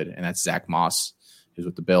be good, and that's Zach Moss. He was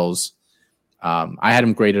with the Bills. I had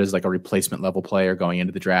him graded as like a replacement level player going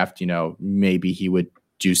into the draft. Maybe he would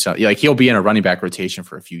do something, like he'll be in a running back rotation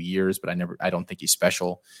for a few years, but I don't think he's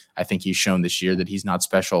special. I think he's shown this year that he's not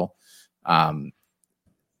special.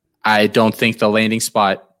 I don't think the landing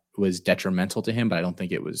spot was detrimental to him, but I don't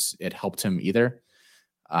think it helped him either.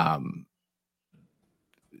 The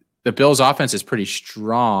Bills offense is pretty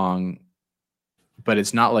strong, but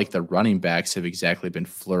it's not like the running backs have exactly been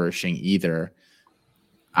flourishing either.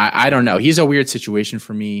 I don't know. He's a weird situation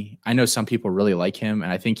for me. I know some people really like him,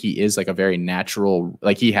 and I think he is like a very natural,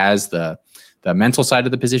 like he has the mental side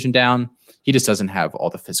of the position down. He just doesn't have all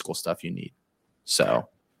the physical stuff you need. So,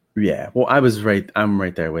 yeah. Well, I'm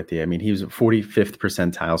right there with you. I mean, he was a 45th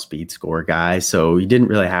percentile speed score guy, so he didn't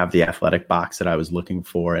really have the athletic box that I was looking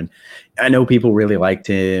for. And I know people really liked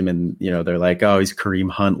him, and they're like, oh, he's Kareem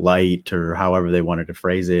Hunt light, or however they wanted to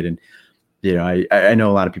phrase it. And I know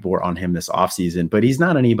a lot of people were on him this offseason, but he's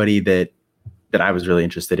not anybody that I was really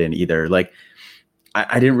interested in either. Like,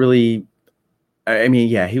 I didn't really. I mean,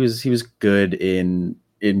 yeah, he was good in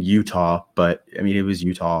Utah, but I mean, it was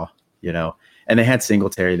Utah, and they had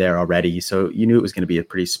Singletary there already, so you knew it was going to be a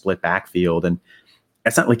pretty split backfield. And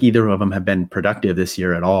it's not like either of them have been productive this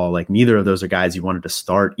year at all. Like, neither of those are guys you wanted to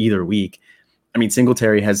start either week. I mean,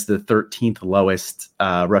 Singletary has the 13th lowest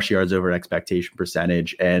rush yards over expectation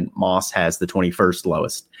percentage, and Moss has the 21st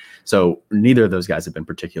lowest. So neither of those guys have been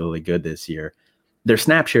particularly good this year. Their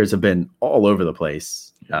snap shares have been all over the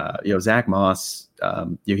place. Zach Moss,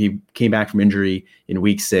 he came back from injury in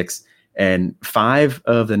week 6, and 5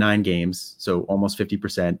 of the 9 games, so almost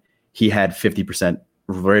 50%, he had 50%,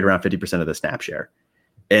 right around 50% of the snap share.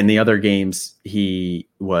 In the other games, he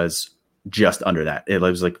was just under that. It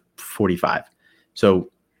was like 45.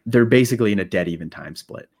 So they're basically in a dead even time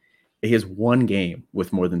split. He has one game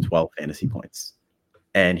with more than 12 fantasy points.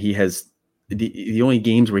 And he has the only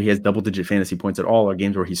games where he has double-digit fantasy points at all are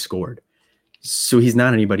games where he scored. So he's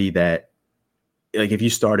not anybody that, like, if you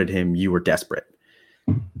started him, you were desperate.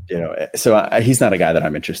 So he's not a guy that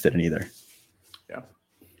I'm interested in either.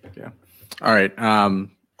 Yeah. All right.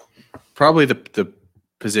 Probably the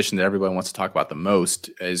position that everybody wants to talk about the most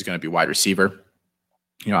is going to be wide receiver.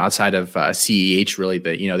 Outside of CEH, really,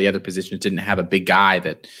 the other positions didn't have a big guy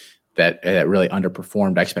that really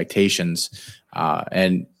underperformed expectations.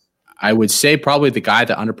 And I would say probably the guy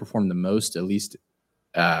that underperformed the most, at least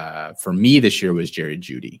for me this year, was Jerry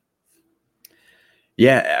Jeudy.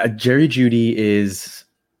 Yeah, Jerry Jeudy is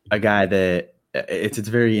a guy that it's a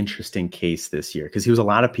very interesting case this year, because he was a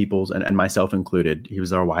lot of people's, and myself included. He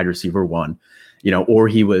was our wide receiver 1, or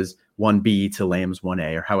he was 1B to Lamb's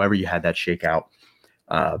 1A, or however you had that shake out.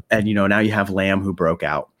 And now you have Lamb, who broke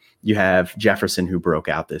out. You have Jefferson, who broke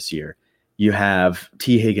out this year. You have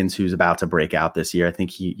T. Higgins, who's about to break out this year. I think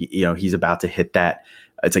he's about to hit that.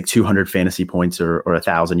 It's like 200 fantasy points or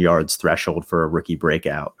 1,000 yards threshold for a rookie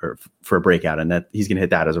breakout, or for a breakout. And that he's going to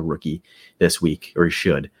hit that as a rookie this week, or he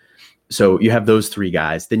should. So you have those 3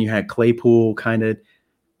 guys. Then you had Claypool, kind of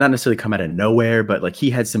not necessarily come out of nowhere, but like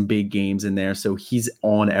he had some big games in there. So he's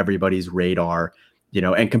on everybody's radar,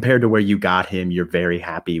 and compared to where you got him, you're very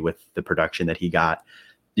happy with the production that he got.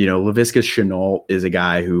 Laviska Shenault is a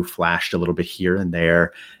guy who flashed a little bit here and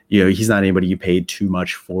there. He's not anybody you paid too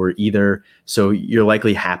much for either. So you're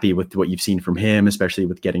likely happy with what you've seen from him, especially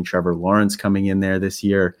with getting Trevor Lawrence coming in there this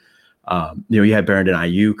year. You had Brandon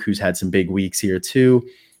Ayuk, who's had some big weeks here too.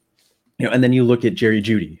 And then you look at Jerry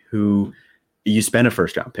Jeudy, who you spent a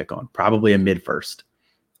first-round pick on, probably a mid-first,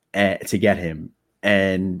 to get him.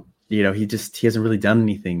 And, he hasn't really done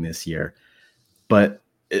anything this year. But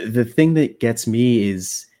the thing that gets me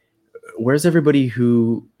is, where's everybody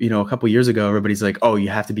who, a couple years ago, everybody's like, oh, you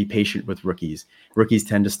have to be patient with rookies. Rookies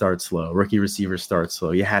tend to start slow. Rookie receivers start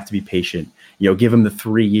slow. You have to be patient. Give them the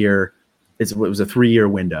 3-year. It was a 3-year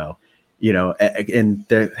window. And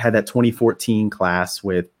they had that 2014 class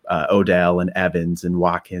with Odell and Evans and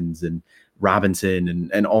Watkins and Robinson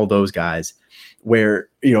and all those guys, where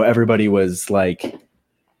everybody was like,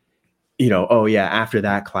 oh yeah, after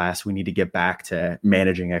that class, we need to get back to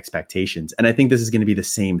managing expectations. And I think this is going to be the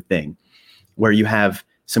same thing, where you have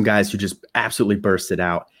some guys who just absolutely bursted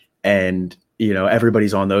out, and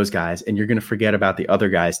everybody's on those guys, and you're going to forget about the other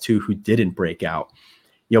guys too who didn't break out.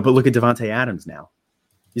 But look at Devontae Adams now.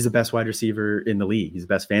 He's the best wide receiver in the league. He's the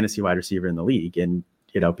best fantasy wide receiver in the league, and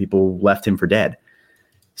people left him for dead.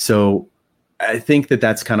 So I think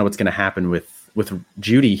that's kind of what's going to happen with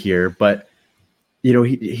Jeudy here, but.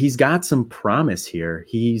 He's got some promise here.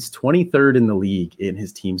 He's 23rd in the league in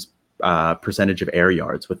his team's percentage of air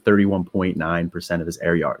yards, with 31.9% of his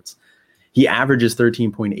air yards. He averages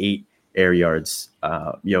 13.8 air yards.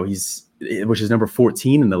 He's which is number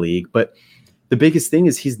 14 in the league. But the biggest thing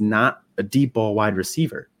is he's not a deep ball wide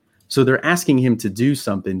receiver. So they're asking him to do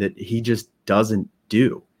something that he just doesn't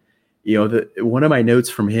do. One of my notes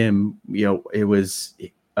from him, it was,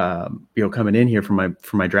 coming in here from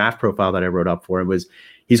my draft profile that I wrote up for him was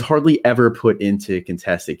he's hardly ever put into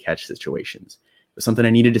contested catch situations. It was something I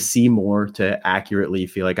needed to see more to accurately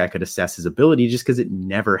feel like I could assess his ability, just because it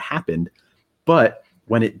never happened. But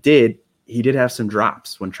when it did, he did have some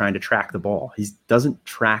drops when trying to track the ball. He doesn't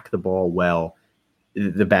track the ball well,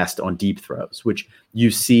 the best on deep throws, which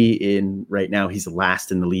you see in right now. He's last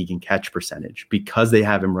in the league in catch percentage because they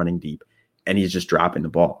have him running deep and he's just dropping the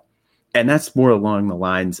ball. And that's more along the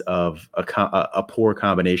lines of a poor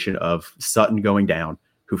combination of Sutton going down,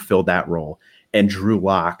 who filled that role, and Drew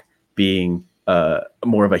Lock being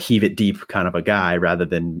more of a heave it deep kind of a guy rather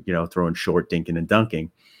than, throwing short, dinking and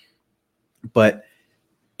dunking. But,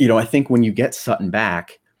 I think when you get Sutton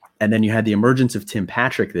back and then you had the emergence of Tim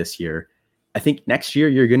Patrick this year, I think next year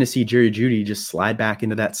you're going to see Jerry Jeudy just slide back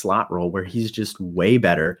into that slot role where he's just way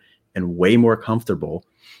better and way more comfortable.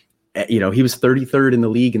 He was 33rd in the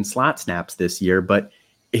league in slot snaps this year, but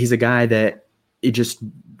he's a guy that it just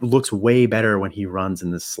looks way better when he runs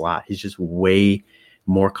in the slot. He's just way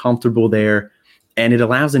more comfortable there. And it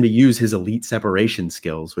allows him to use his elite separation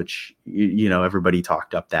skills, which, everybody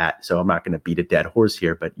talked up that. So I'm not going to beat a dead horse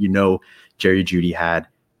here, but Jerry Jeudy had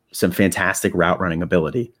some fantastic route running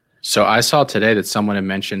ability. So I saw today that someone had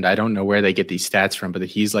mentioned, I don't know where they get these stats from, but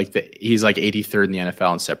he's like 83rd in the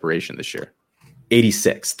NFL in separation this year.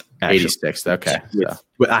 86th. Actually. 86th. Okay. So.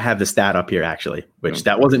 I have the stat up here actually, which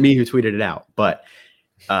that wasn't me who tweeted it out, but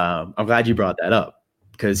I'm glad you brought that up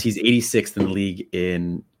because he's 86th in the league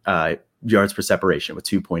in yards per separation with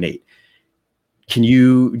 2.8.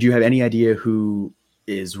 Do you have any idea who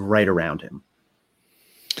is right around him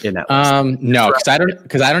in that list? No,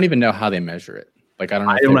 because I don't even know how they measure it. Like I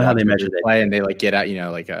don't know how they measure play, and they like get out,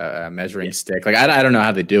 like a measuring stick. Like I don't know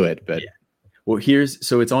how they do it, but well,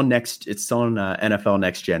 it's on NFL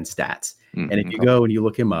Next Gen Stats, and if you go and you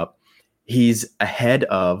look him up, he's ahead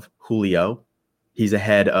of Julio, he's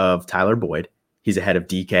ahead of Tyler Boyd, he's ahead of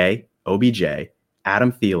DK, OBJ,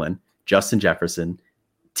 Adam Thielen, Justin Jefferson,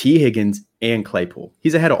 T. Higgins, and Claypool.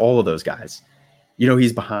 He's ahead of all of those guys.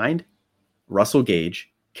 He's behind Russell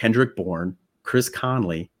Gage, Kendrick Bourne, Chris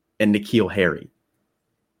Conley, and N'Keal Harry.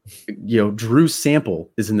 Drew Sample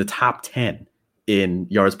is in the top 10 in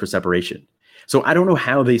yards per separation. So I don't know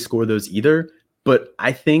how they score those either, but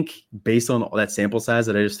I think based on all that sample size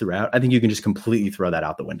that I just threw out, I think you can just completely throw that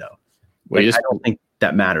out the window. I don't think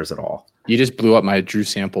that matters at all. You just blew up my Drew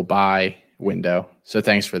Sample buy window. So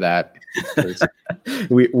thanks for that.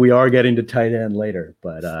 we are getting to tight end later,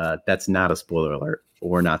 but that's not a spoiler alert.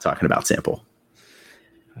 We're not talking about Sample.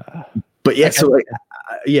 But yeah, so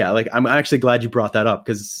I'm actually glad you brought that up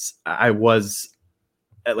because I was,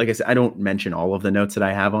 like I said, I don't mention all of the notes that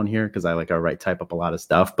I have on here because I type up a lot of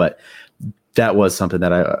stuff, but that was something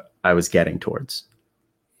that I was getting towards.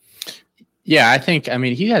 Yeah,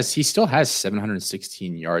 he still has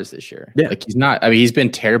 716 yards this year. Yeah. He's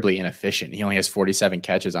been terribly inefficient. He only has 47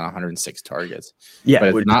 catches on 106 targets. Yeah.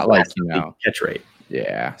 But it's not like, catch rate.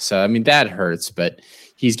 Yeah. So, that hurts, but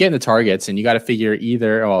he's getting the targets and you got to figure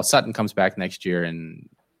Sutton comes back next year and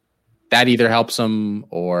that either helps him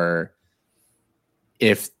or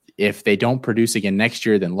if they don't produce again next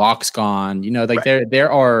year, then Lock's gone, right.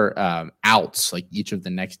 There are outs like each of the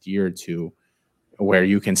next year or two where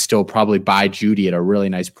you can still probably buy Jeudy at a really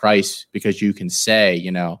nice price because you can say,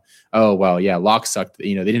 oh, well, yeah, Lock sucked.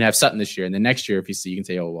 They didn't have Sutton this year. And then next year, you can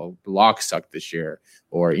say, oh, well, Lock sucked this year.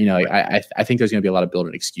 Or, I think there's going to be a lot of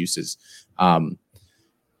built-in excuses. I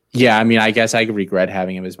guess I regret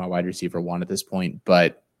having him as my wide receiver one at this point,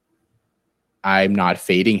 but I'm not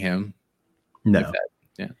fading him. No.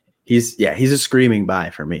 He's a screaming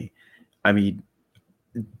buy for me.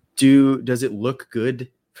 Does it look good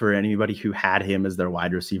for anybody who had him as their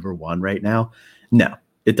wide receiver one right now? No,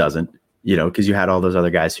 it doesn't, because you had all those other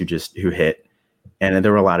guys who hit. And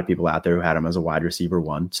there were a lot of people out there who had him as a wide receiver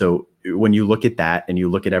one. So when you look at that and you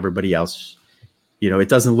look at everybody else, it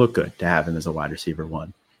doesn't look good to have him as a wide receiver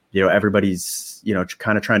one. Everybody's,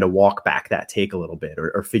 kind of trying to walk back that take a little bit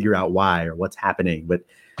or figure out why or what's happening. But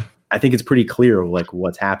I think it's pretty clear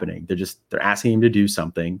what's happening. They're asking him to do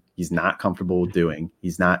something he's not comfortable doing.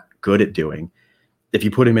 He's not good at doing. If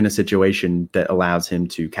you put him in a situation that allows him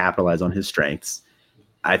to capitalize on his strengths,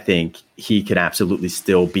 I think he can absolutely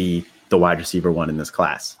still be the wide receiver one in this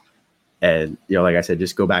class. And, like I said,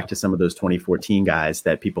 just go back to some of those 2014 guys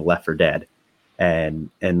that people left for dead. And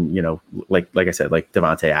like I said, like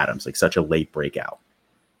Davante Adams, like such a late breakout.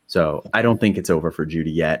 So I don't think it's over for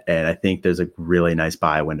Jeudy yet. And I think there's a really nice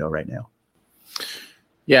buy window right now.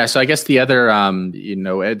 Yeah, so I guess the other,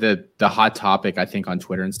 the hot topic I think on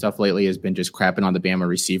Twitter and stuff lately has been just crapping on the Bama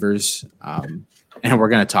receivers, and we're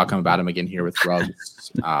going to talk about them again here with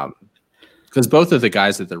Ruggs, because both of the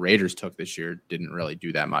guys that the Raiders took this year didn't really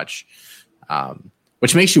do that much,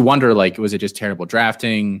 which makes you wonder, like, was it just terrible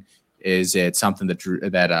drafting? Is it something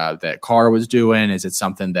that Carr was doing? Is it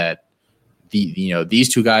something that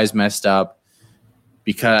these two guys messed up?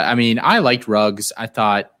 Because I liked Ruggs. I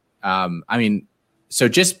thought, so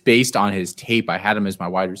just based on his tape, I had him as my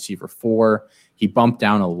wide receiver 4. He bumped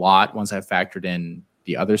down a lot once I factored in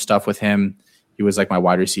the other stuff with him. He was like my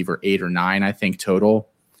wide receiver 8 or 9, I think, total.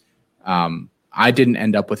 I didn't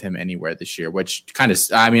end up with him anywhere this year, which kind of,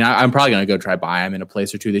 I'm probably going to go try buy him in a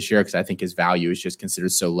place or two this year because I think his value is just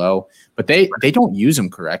considered so low. But they don't use him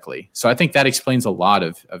correctly. So I think that explains a lot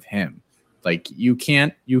of him. Like, you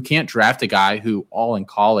can't draft a guy who all in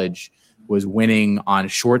college was winning on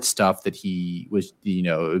short stuff that he was,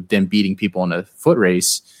 then beating people in a foot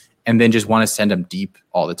race, and then just want to send him deep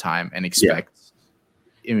all the time and expect.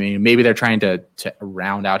 Yeah. Maybe they're trying to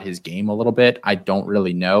round out his game a little bit. I don't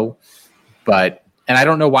really know, and I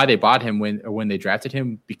don't know why they bought him when they drafted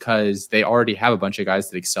him, because they already have a bunch of guys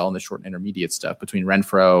that excel in the short and intermediate stuff between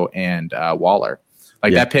Renfro and Waller.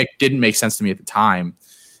 That pick didn't make sense to me at the time.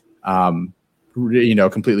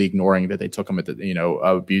 Completely ignoring that they took him at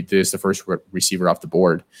the first receiver off the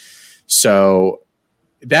board. So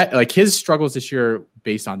that, like, his struggles this year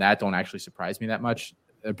based on that don't actually surprise me that much.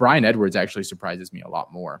 Bryan Edwards actually surprises me a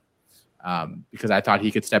lot more, because I thought he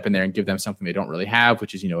could step in there and give them something they don't really have,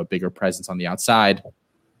 which is, a bigger presence on the outside.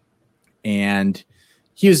 And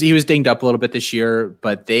he was dinged up a little bit this year,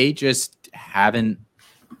 but they just haven't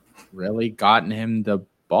really gotten him the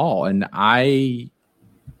ball. And I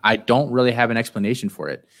don't really have an explanation for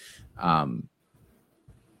it.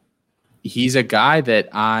 He's a guy that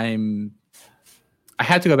I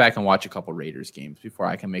had to go back and watch a couple Raiders games before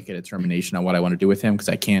I can make a determination on what I want to do with him, because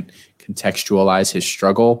I can't contextualize his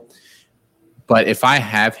struggle. But if I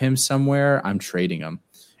have him somewhere, I'm trading him.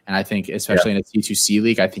 And I think, especially in a C2C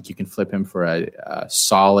league, I think you can flip him for a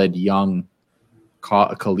solid young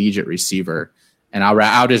collegiate receiver. And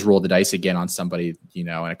I'll just roll the dice again on somebody, in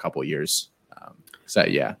a couple of years.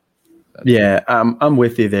 I'm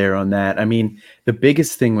with you there on that. The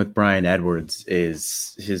biggest thing with Bryan Edwards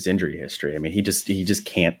is his injury history. He just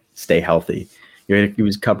can't stay healthy. He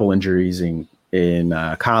was a couple injuries in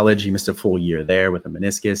college. He missed a full year there with a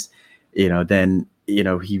meniscus. Then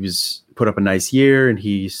he was put up a nice year, and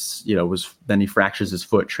he fractures his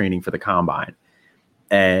foot training for the combine,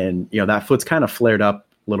 and that foot's kind of flared up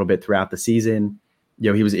a little bit throughout the season.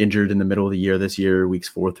 He was injured in the middle of the year this year, weeks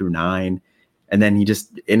 4 through 9. And then he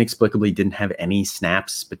just inexplicably didn't have any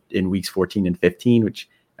snaps in weeks 14 and 15, which,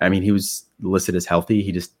 he was listed as healthy.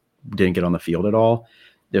 He just didn't get on the field at all.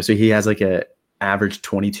 So he has like a average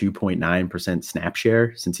 22.9% snap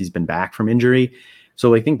share since he's been back from injury.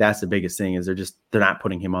 So I think that's the biggest thing, is they're not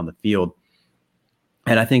putting him on the field.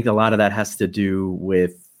 And I think a lot of that has to do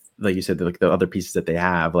with, like you said, the other pieces that they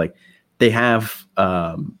have. Like, they have,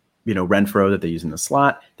 Renfro that they use in the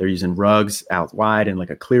slot. They're using Ruggs out wide in like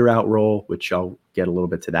a clear out role, which I'll get a little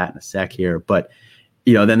bit to that in a sec here. But,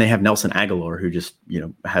 then they have Nelson Aguilar, who just,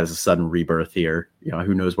 has a sudden rebirth here.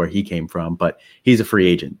 Who knows where he came from, but he's a free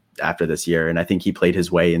agent after this year. And I think he played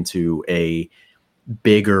his way into a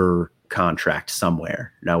bigger contract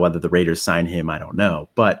somewhere. Now, whether the Raiders sign him, I don't know.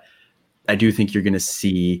 But I do think you're going to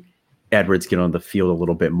see Edwards get on the field a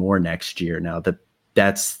little bit more next year. Now,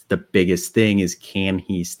 that's the biggest thing, is can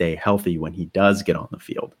he stay healthy when he does get on the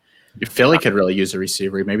field? If Philly could really use a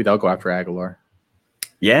receiver, maybe they'll go after Aguilar.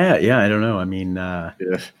 Yeah, I don't know. I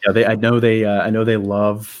know they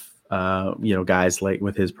love guys like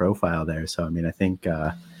with his profile there. So I think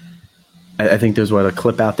there's a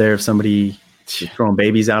clip out there of somebody throwing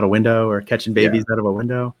babies out a window or catching babies out of a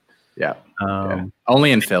window. Yeah.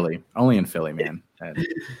 Only in Philly, man.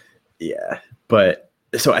 Yeah, but.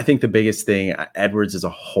 So I think the biggest thing, Edwards is a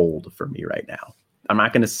hold for me right now. I'm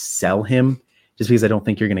not going to sell him just because I don't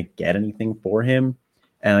think you're going to get anything for him.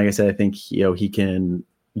 And like I said, I think he can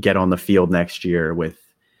get on the field next year with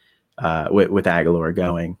Aguilar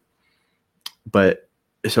going. But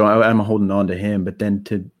so I'm holding on to him. But then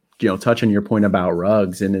to touch on your point about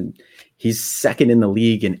Ruggs, and he's second in the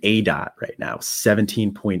league in ADOT right now,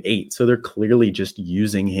 17.8. So they're clearly just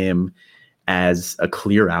using him as a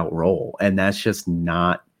clear out role. And that's just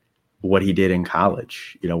not what he did in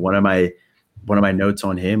college. One of my one of my notes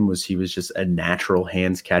on him was he was just a natural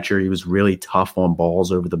hands catcher. He was really tough on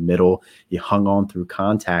balls over the middle. He hung on through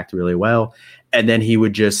contact really well. And then he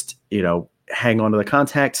would just, hang on to the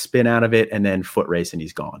contact, spin out of it, and then foot race, and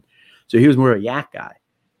he's gone. So he was more a yak guy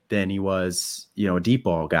than he was, a deep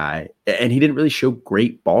ball guy. And he didn't really show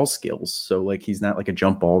great ball skills. So like, he's not like a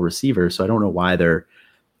jump ball receiver. So I don't know why they're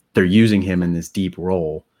using him in this deep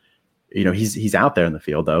role. He's out there in the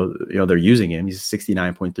field though. They're using him. He's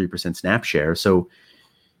 69.3% snap share. So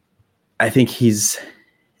I think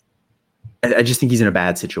I just think he's in a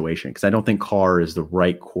bad situation because I don't think Carr is the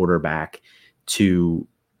right quarterback to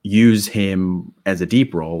use him as a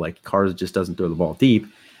deep role. Like Carr just doesn't throw the ball deep.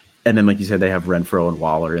 And then, like you said, they have Renfro and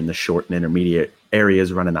Waller in the short and intermediate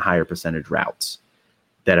areas running the higher percentage routes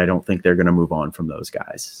that I don't think they're going to move on from those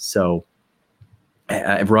guys. So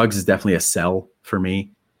Ruggs is definitely a sell for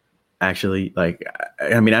me. Actually, I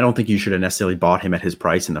don't think you should have necessarily bought him at his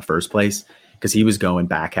price in the first place because he was going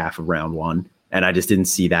back half of round one. And I just didn't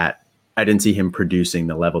see that. I didn't see him producing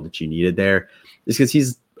the level that you needed there. Just because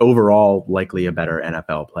he's overall likely a better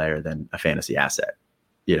NFL player than a fantasy asset.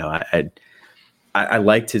 I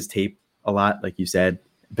liked his tape a lot, like you said,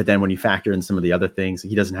 but then when you factor in some of the other things,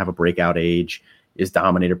 he doesn't have a breakout age. His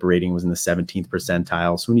dominator rating was in the 17th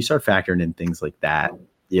percentile. So when you start factoring in things like that,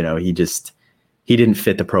 he didn't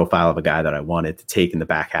fit the profile of a guy that I wanted to take in the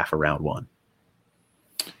back half of round one.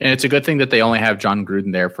 And it's a good thing that they only have John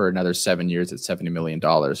Gruden there for another 7 years at $70 million,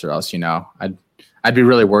 or else, I'd be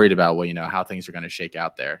really worried about, how things are going to shake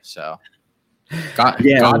out there. So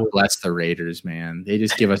God bless the Raiders, man. They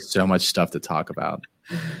just give us so much stuff to talk about.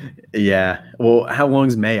 Yeah. Well, how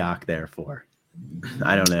long's Mayock there for?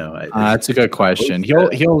 I don't know. That's a good question.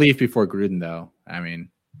 He'll leave before Gruden, though. I mean,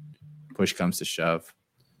 push comes to shove.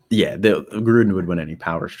 Yeah, Gruden would win any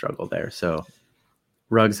power struggle there. So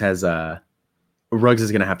Ruggs is going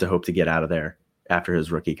to have to hope to get out of there after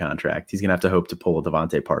his rookie contract. He's going to have to hope to pull a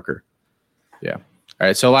Devontae Parker. Yeah. All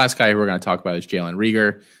right. So last guy we're going to talk about is Jalen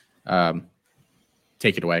Reagor.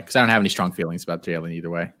 Take it away because I don't have any strong feelings about Jalen either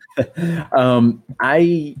way.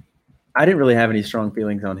 I didn't really have any strong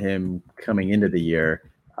feelings on him coming into the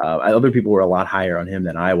year. Other people were a lot higher on him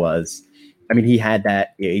than I was. I mean, he had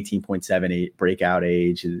that 18.78 breakout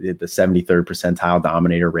age, the 73rd percentile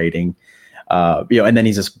dominator rating, and then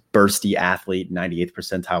he's this bursty athlete, 98th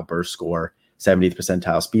percentile burst score, 70th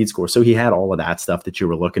percentile speed score. So he had all of that stuff that you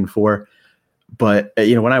were looking for. But,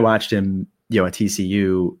 when I watched him, at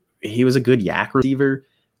TCU, he was a good yak receiver,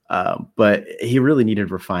 but he really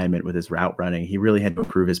needed refinement with his route running. He really had to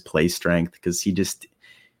improve his play strength because he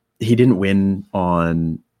didn't win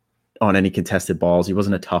on any contested balls. He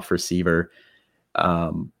wasn't a tough receiver.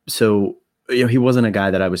 So he wasn't a guy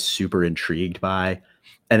that I was super intrigued by.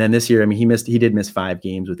 And then this year, he did miss 5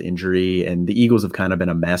 games with injury, and the Eagles have kind of been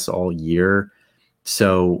a mess all year.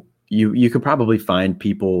 So you could probably find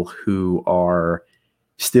people who are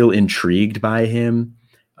still intrigued by him.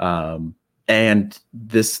 And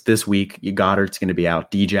this week, Goddard's going to be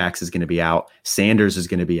out. Djax is going to be out. Sanders is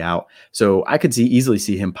going to be out. So I could easily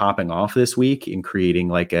see him popping off this week and creating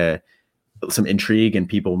some intrigue, and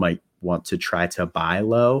people might want to try to buy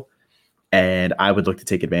low. And I would look to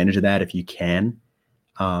take advantage of that if you can.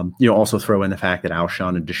 Also throw in the fact that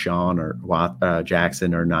Alshon and Deshaun or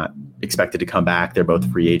Jackson are not expected to come back. They're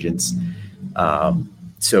both free agents.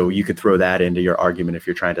 So you could throw that into your argument if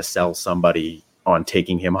you're trying to sell somebody on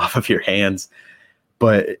taking him off of your hands.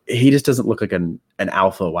 But he just doesn't look like an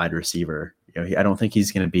alpha wide receiver. I don't think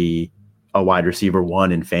he's going to be a wide receiver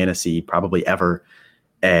 1 in fantasy probably ever.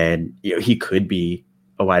 And he could be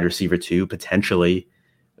a wide receiver 2 potentially,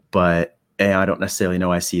 but I don't necessarily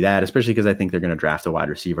know I see that, especially because I think they're going to draft a wide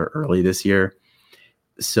receiver early this year.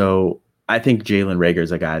 So I think Jalen Reagor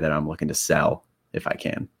is a guy that I'm looking to sell if I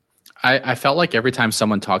can. I felt like every time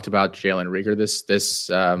someone talked about Jalen Reagor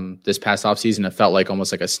this past offseason, it felt like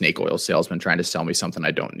almost like a snake oil salesman trying to sell me something I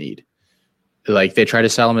don't need. Like they try to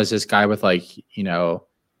sell him as this guy with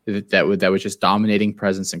that was just dominating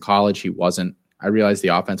presence in college. He wasn't. I realized the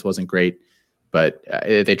offense wasn't great, but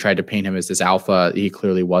they tried to paint him as this alpha. He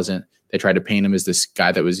clearly wasn't. They tried to paint him as this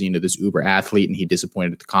guy that was, this uber athlete, and he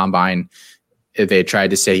disappointed at the combine. They tried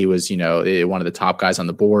to say he was, one of the top guys on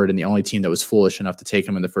the board, and the only team that was foolish enough to take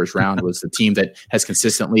him in the first round was the team that has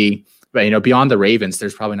consistently, beyond the Ravens,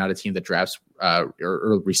 there's probably not a team that drafts or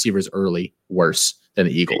receivers early worse than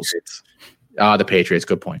the Eagles. The Patriots.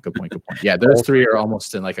 Good point. Yeah, those three are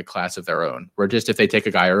almost in like a class of their own. Where just if they take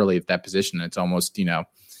a guy early at that position, it's almost, you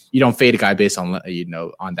don't fade a guy based on,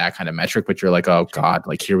 on that kind of metric, but you're like, oh God,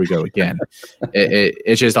 like here we go again.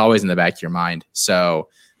 It's just always in the back of your mind. So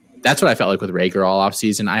That's what I felt like with Rager all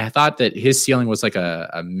offseason. I thought that his ceiling was like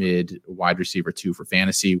a mid wide receiver 2 for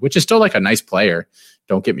fantasy, which is still like a nice player.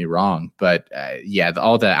 Don't get me wrong. But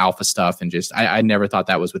all the alpha stuff and just I never thought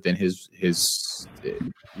that was within his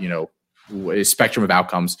spectrum of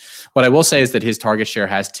outcomes. What I will say is that his target share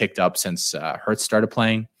has ticked up since Hurts started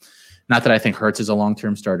playing. Not that I think Hurts is a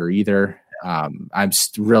long-term starter either. I'm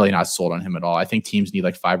really not sold on him at all. I think teams need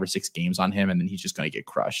like 5 or 6 games on him, and then he's just going to get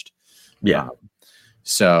crushed. Yeah.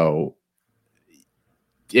 So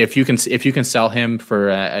if you can sell him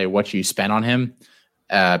for what you spent on him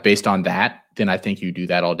based on that, then I think you do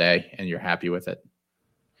that all day and you're happy with it.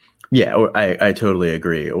 Yeah, or I totally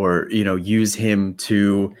agree. Or, use him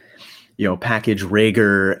to, package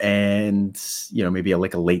Rager and, maybe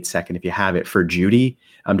like a late second if you have it for Judy.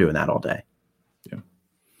 I'm doing that all day.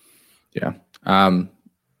 Yeah.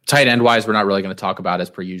 Tight end wise, we're not really going to talk about as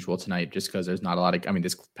per usual tonight, just because there's not a lot of.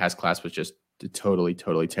 this past class was just totally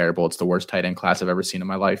terrible. It's the worst tight end class I've ever seen in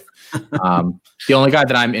my life. The only guy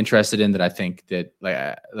that I'm interested in that I think that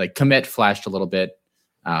like Kmet flashed a little bit.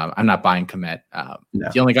 I'm not buying Kmet. No.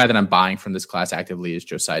 The only guy that I'm buying from this class actively is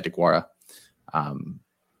Josiah DeGuara.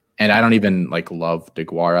 And I don't even love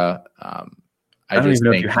DeGuara. I don't even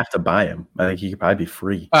know if you have to buy him. I think he could probably be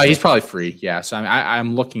free. He's probably free. Yeah. So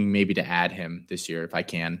I'm looking maybe to add him this year if I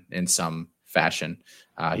can in some fashion.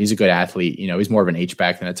 He's a good athlete. He's more of an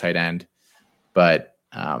H-back than a tight end. But,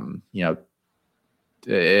 I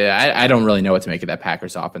don't really know what to make of that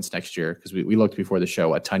Packers offense next year because we looked before the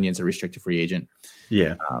show. Tunyon's a restricted free agent.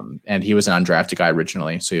 Yeah. And he was an undrafted guy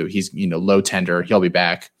originally. So he's, low tender. He'll be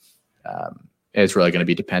back. It's really going to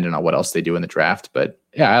be dependent on what else they do in the draft. But,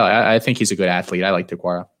 yeah, I think he's a good athlete. I like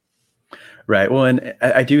DeGuara. Right. Well, and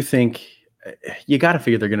I do think you got to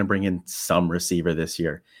figure they're going to bring in some receiver this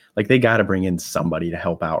year. Like, they got to bring in somebody to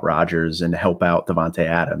help out Rodgers and help out Devontae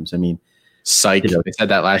Adams. Psych. They said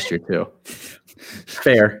that last year too.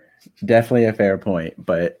 Fair. Definitely a fair point.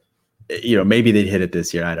 But, maybe they'd hit it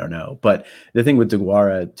this year. I don't know. But the thing with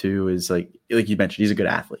DeGuara too is like you mentioned, he's a good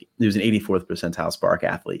athlete. He was an 84th percentile Spark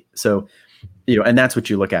athlete. So, and that's what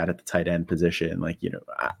you look at the tight end position.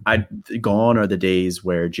 Gone are the days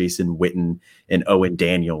where Jason Witten and Owen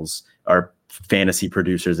Daniels are fantasy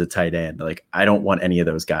producers at tight end. Like, I don't want any of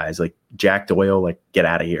those guys. Like Jack Doyle, get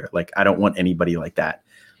out of here. Like, I don't want anybody like that.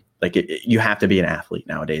 You have to be an athlete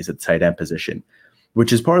nowadays at the tight end position,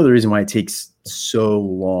 which is part of the reason why it takes so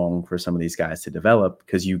long for some of these guys to develop,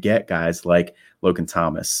 because you get guys like Logan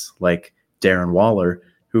Thomas, like Darren Waller,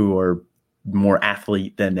 who are more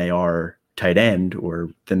athlete than they are tight end or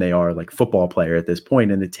than they are football player at this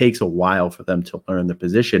point. And it takes a while for them to learn the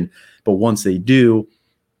position. But once they do,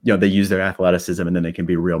 they use their athleticism and then they can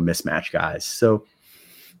be real mismatch guys. So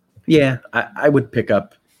yeah, I would pick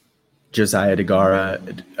up Josiah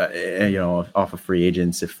DeGuara, off of free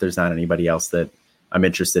agents if there's not anybody else that I'm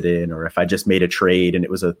interested in, or if I just made a trade and it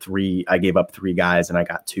was I gave up 3 guys and I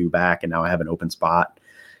got 2 back and now I have an open spot.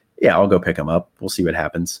 Yeah, I'll go pick them up. We'll see what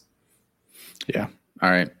happens. Yeah. All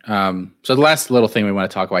right. So the last little thing we want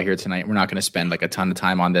to talk about here tonight, we're not going to spend a ton of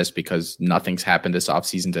time on this because nothing's happened this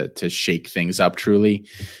offseason to shake things up truly.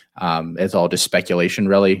 It's all just speculation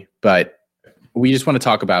really, but we just want to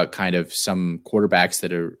talk about kind of some quarterbacks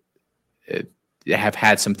that have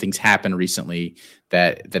had some things happen recently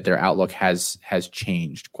that their outlook has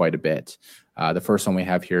changed quite a bit. The first one we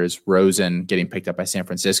have here is Rosen getting picked up by San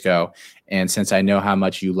Francisco. And since I know how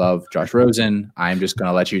much you love Josh Rosen, I'm just going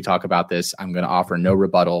to let you talk about this. I'm going to offer no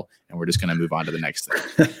rebuttal, and we're just going to move on to the next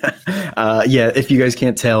thing. Yeah, if you guys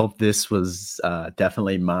can't tell, this was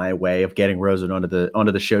definitely my way of getting Rosen onto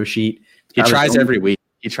the show sheet. He tries every week.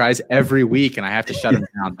 He tries every week, and I have to shut him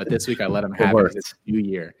down. But this week I let him have it. It's a new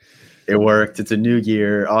year. It worked. It's a new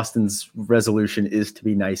year. Austin's resolution is to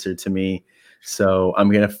be nicer to me. So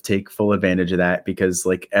I'm going to take full advantage of that because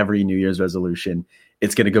every New Year's resolution,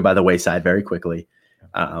 it's going to go by the wayside very quickly.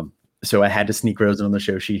 So I had to sneak Rosen on the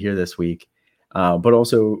show sheet here this week. But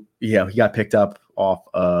also, he got picked up off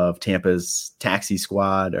of Tampa's taxi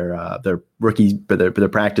squad or their rookie, their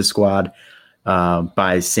practice squad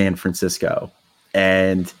by San Francisco.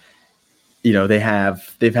 And, they've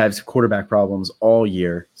had quarterback problems all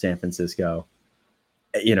year, San Francisco.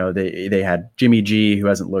 They had Jimmy G, who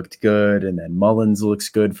hasn't looked good, and then Mullins looks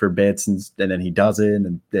good for bits, and then he doesn't,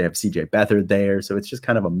 and they have CJ Beathard there, so it's just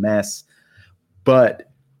kind of a mess.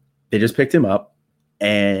 But they just picked him up,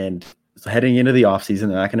 and heading into the offseason,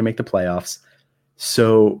 they're not going to make the playoffs.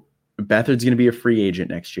 So Beathard's going to be a free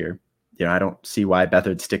agent next year. I don't see why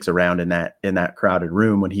Beathard sticks around in that crowded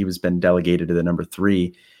room when he was been delegated to the number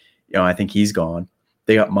 3. I think he's gone.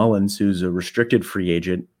 They got Mullins, who's a restricted free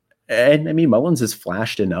agent. And Mullins has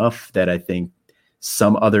flashed enough that I think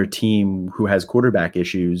some other team who has quarterback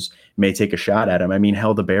issues may take a shot at him. I mean,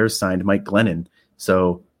 hell, the Bears signed Mike Glennon.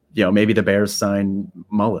 So, maybe the Bears sign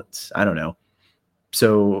Mullins. I don't know.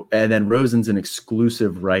 So, and then Rosen's an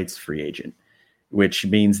exclusive rights free agent, which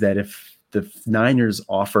means that if the Niners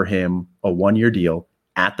offer him a 1-year deal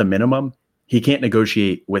at the minimum, he can't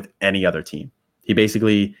negotiate with any other team. He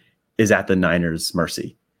basically is at the Niners'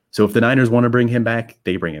 mercy. So if the Niners want to bring him back,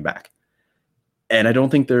 they bring him back. And I don't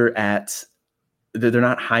think they're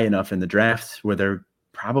not high enough in the draft where they're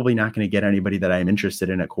probably not going to get anybody that I'm interested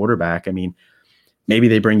in at quarterback. I mean, maybe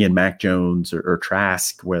they bring in Mac Jones or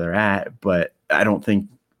Trask where they're at, but I don't think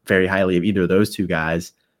very highly of either of those two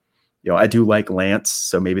guys. I do like Lance,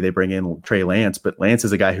 so maybe they bring in Trey Lance, but Lance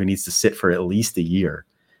is a guy who needs to sit for at least a year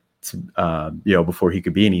to, before he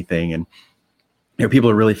could be anything. And,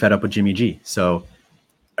 people are really fed up with Jimmy G. So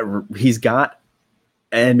he's got,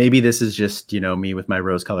 and maybe this is just, me with my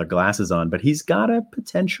rose-colored glasses on, but he's got a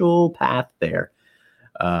potential path there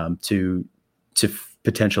to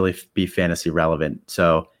potentially be fantasy relevant.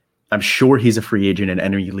 So I'm sure he's a free agent in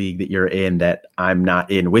any league that you're in that I'm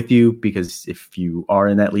not in with you, because if you are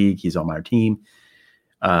in that league, he's on my team.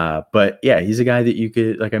 But yeah, he's a guy that you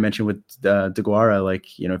could, like I mentioned with DeGuara,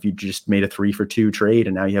 if you just made a 3-for-2 trade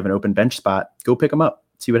and now you have an open bench spot, go pick him up,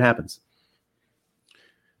 see what happens.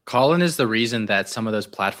 Colin is the reason that some of those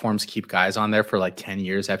platforms keep guys on there for 10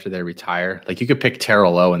 years after they retire. You could pick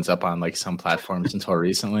Terrell Owens up on some platforms until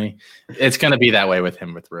recently. It's going to be that way with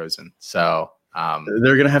him with Rosen. So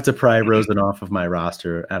they're going to have to pry Rosen off of my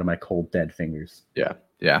roster out of my cold, dead fingers. Yeah.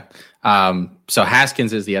 Yeah. So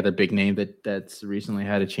Haskins is the other big name that's recently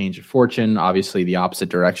had a change of fortune, obviously the opposite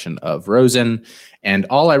direction of Rosen. And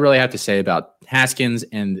all I really have to say about Haskins,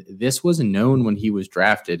 and this was known when he was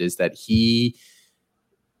drafted, is that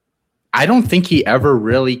I don't think he ever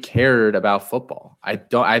really cared about football.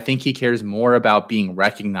 I think he cares more about being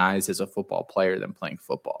recognized as a football player than playing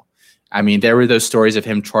football. I mean, there were those stories of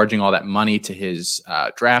him charging all that money to his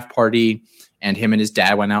draft party, and him and his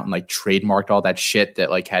dad went out and trademarked all that shit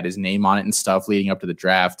that had his name on it and stuff leading up to the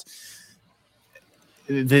draft.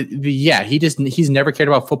 He's never cared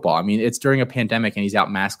about football. I mean, it's during a pandemic and he's out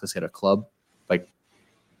maskless at a club.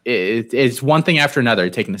 It's one thing after another.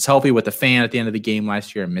 Taking a selfie with a fan at the end of the game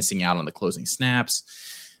last year and missing out on the closing snaps.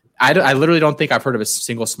 I literally don't think I've heard of a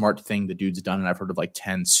single smart thing the dude's done, and I've heard of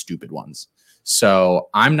 10 stupid ones. So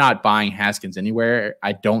I'm not buying Haskins anywhere.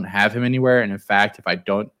 I don't have him anywhere. And in fact, if I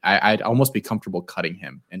don't, I'd almost be comfortable cutting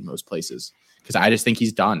him in most places because I just think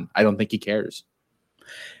he's done. I don't think he cares.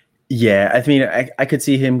 Yeah. I mean, I could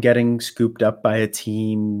see him getting scooped up by a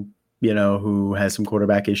team, who has some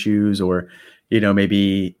quarterback issues, or,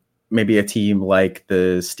 maybe a team like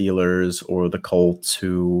the Steelers or the Colts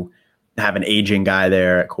who have an aging guy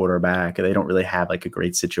there at quarterback. They don't really have a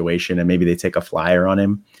great situation, and maybe they take a flyer on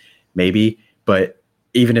him, maybe. But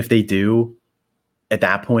even if they do, at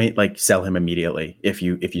that point, sell him immediately if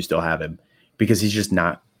you still have him, because he's just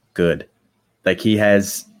not good. He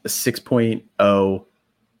has a 6.0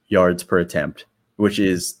 yards per attempt, which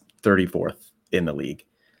is 34th in the league.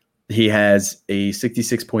 He has a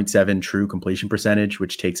 66.7 true completion percentage,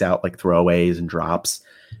 which takes out throwaways and drops.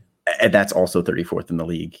 And that's also 34th in the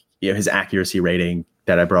league. His accuracy rating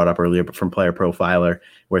that I brought up earlier from Player Profiler,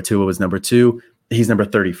 where Tua was number 2, he's number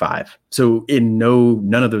 35. So in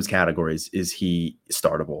none of those categories is he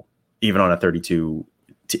startable, even on a 32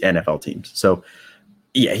 NFL teams. So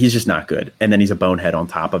yeah, he's just not good. And then he's a bonehead on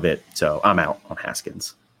top of it. So I'm out on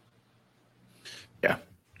Haskins.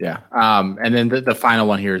 Yeah. And then the final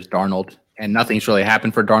one here is Darnold. And nothing's really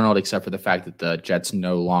happened for Darnold except for the fact that the Jets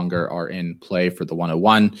no longer are in play for the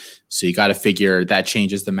 101. So you got to figure that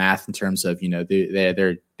changes the math in terms of,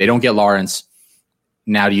 they don't get Lawrence.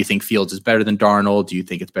 Now, do you think Fields is better than Darnold? Do you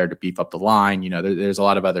think it's better to beef up the line? There's a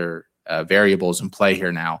lot of other variables in play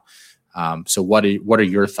here now. So what are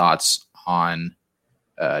your thoughts on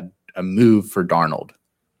a move for Darnold?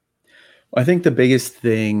 Well, I think the biggest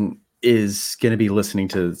thing is going to be listening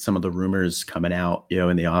to some of the rumors coming out,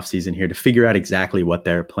 in the offseason here to figure out exactly what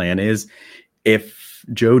their plan is. If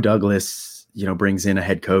Joe Douglas, brings in a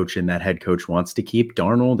head coach and that head coach wants to keep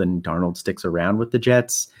Darnold and Darnold sticks around with the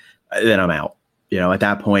Jets, then I'm out. At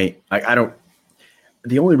that point,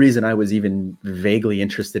 the only reason I was even vaguely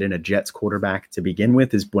interested in a Jets quarterback to begin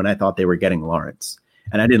with is when I thought they were getting Lawrence.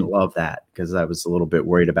 And I didn't love that because I was a little bit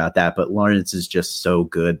worried about that. But Lawrence is just so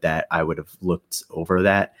good that I would have looked over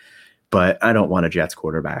that. But I don't want a Jets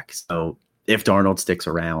quarterback. So if Darnold sticks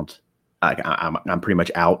around, I'm pretty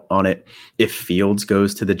much out on it. If Fields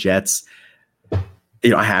goes to the Jets,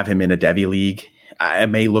 I have him in a Devy league. I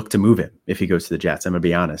may look to move him if he goes to the Jets. I'm going to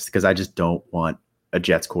be honest, because I just don't want a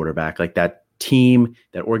Jets quarterback. That team,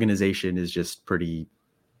 that organization is just pretty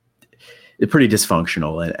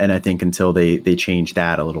dysfunctional. And I think until they change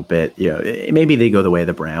that a little bit, maybe they go the way of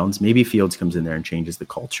the Browns. Maybe Fields comes in there and changes the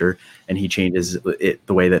culture, and he changes it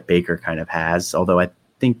the way that Baker kind of has. Although I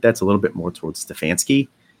think that's a little bit more towards Stefanski.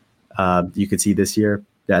 You could see this year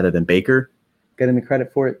rather than Baker getting the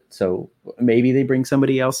credit for it. So maybe they bring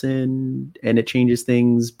somebody else in and it changes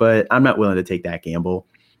things, but I'm not willing to take that gamble.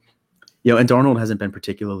 And Darnold hasn't been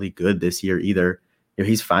particularly good this year either.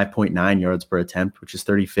 He's 5.9 yards per attempt, which is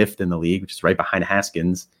 35th in the league, which is right behind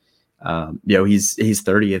Haskins. He's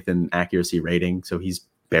 30th in accuracy rating, so he's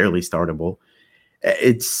barely startable.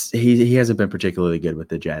 He hasn't been particularly good with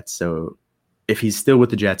the Jets. So if he's still with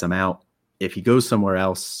the Jets, I'm out. If he goes somewhere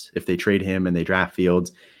else, if they trade him and they draft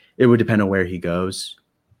Fields, it would depend on where he goes.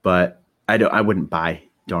 But I wouldn't buy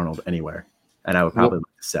Darnold anywhere, and I would probably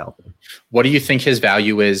look to sell. What do you think his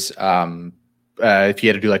value is? If you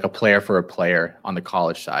had to do like a player for a player on the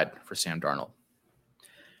college side for Sam Darnold?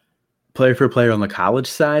 Player for a player on the college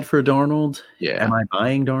side for Darnold? Yeah. Am I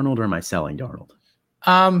buying Darnold or am I selling Darnold?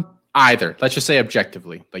 Either. Let's just say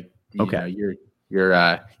objectively. Like, okay, you're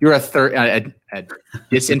a third, a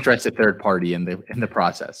disinterested third party in the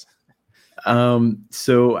process.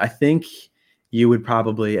 So I think you would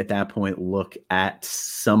probably at that point look at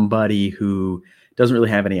somebody who doesn't really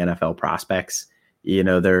have any NFL prospects.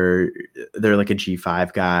 They're like a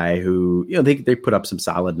G5 guy who, they put up some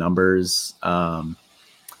solid numbers. I'm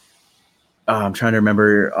trying to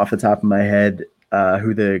remember off the top of my head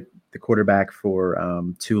who the quarterback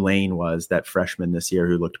for Tulane was, that freshman this year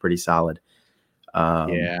who looked pretty solid.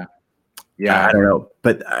 Yeah, I don't know,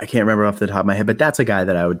 but I can't remember off the top of my head. But that's a guy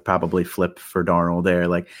that I would probably flip for Darnold there.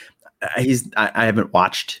 Like I haven't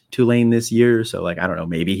watched Tulane this year, so like I don't know,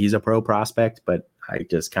 maybe he's a pro prospect, but I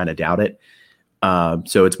just kind of doubt it.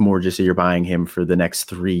 So it's more just that you're buying him for the next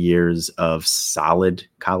 3 years of solid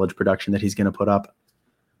college production that he's going to put up.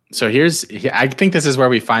 So I think this is where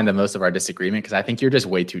we find the most of our disagreement, because I think you're just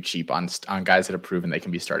way too cheap on guys that have proven they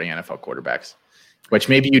can be starting NFL quarterbacks, which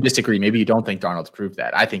maybe you disagree. Maybe you don't think Darnold's proved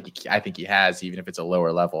that. I think he has, even if it's a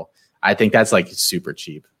lower level. I think that's like super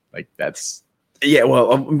cheap. Like that's. Yeah.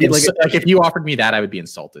 Well, like if you offered me that, I would be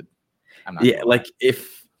insulted. I'm not. Yeah. Like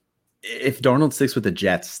if Darnold sticks with the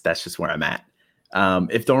Jets, that's just where I'm at.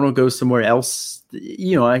 If Darnold goes somewhere else,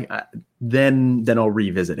 then I'll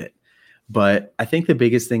revisit it. But I think the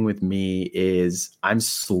biggest thing with me is I'm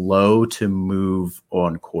slow to move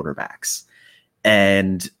on quarterbacks.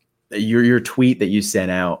 And your tweet that you sent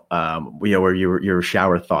out, where your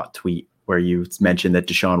shower thought tweet, where you mentioned that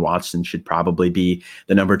Deshaun Watson should probably be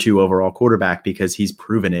the number 2 overall quarterback because he's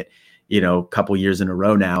proven it, a couple years in a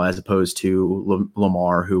row now, as opposed to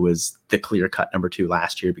Lamar, who was the clear-cut number 2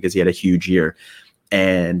 last year because he had a huge year.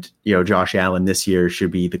 And, Josh Allen this year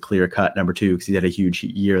should be the clear-cut number 2 because he had a huge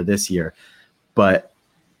year this year. But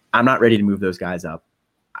I'm not ready to move those guys up.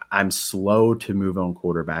 I'm slow to move on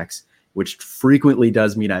quarterbacks, which frequently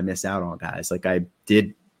does mean I miss out on guys. Like I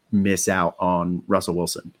did miss out on Russell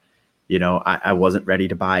Wilson. I wasn't ready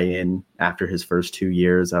to buy in after his first 2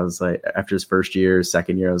 years. I was like, after his first year,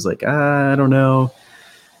 second year, I was like, I don't know.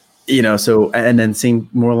 So, and then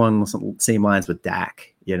more along the same lines with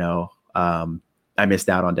Dak, I missed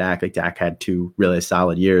out on Dak. Like Dak had 2 really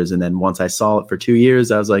solid years. And then once I saw it for 2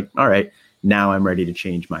 years, I was like, all right, now I'm ready to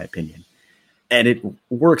change my opinion. And it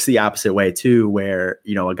works the opposite way too, where,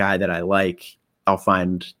 a guy that I like, I'll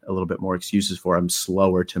find a little bit more excuses for. I'm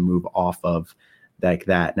slower to move off of like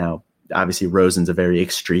that. Now, obviously Rosen's a very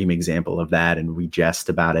extreme example of that, and we jest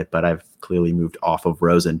about it, but I've clearly moved off of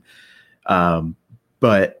Rosen.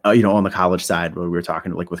 But on the college side, where we were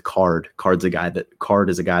talking like with Card is a guy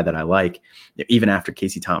that I like, even after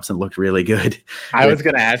Casey Thompson looked really good. I was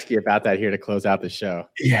going to ask you about that here to close out the show.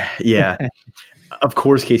 Yeah. Of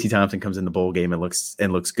course, Casey Thompson comes in the bowl game and looks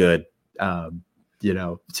good.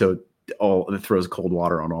 So it throws cold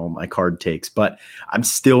water on all my Card takes, but I'm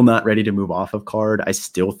still not ready to move off of Card. I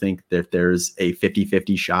still think that there's a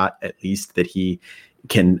 50-50 shot at least that he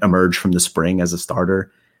can emerge from the spring as a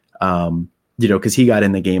starter. Because he got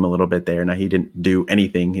in the game a little bit there. Now, he didn't do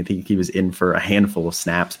anything. I think he was in for a handful of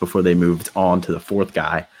snaps before they moved on to the 4th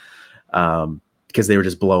guy because they were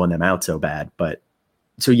just blowing them out so bad. But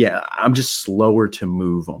so, yeah, I'm just slower to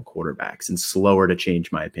move on quarterbacks and slower to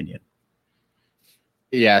change my opinion.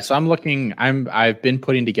 Yeah, so I've been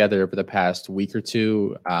putting together over the past week or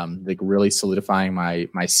two, like really solidifying my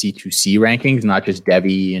C2C rankings, not just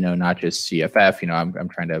Debbie, not just CFF. I'm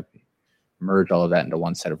trying to merge all of that into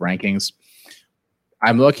one set of rankings.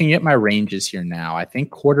 I'm looking at my ranges here now. I think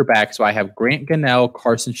quarterback, so I have Grant Gunnell,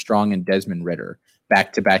 Carson Strong, and Desmond Ridder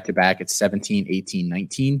back to back at 17, 18,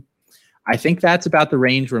 19. I think that's about the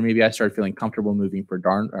range where maybe I start feeling comfortable moving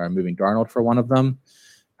Darnold for one of them.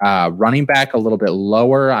 Running back a little bit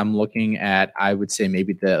lower. I'm looking at, I would say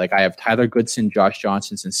maybe I have Tyler Goodson, Josh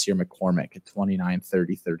Johnson, and Sincere McCormick at 29,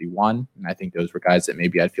 30, 31. And I think those were guys that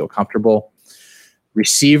maybe I'd feel comfortable.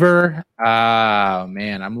 Receiver,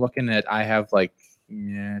 man, I'm looking at, I have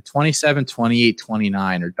 27, 28,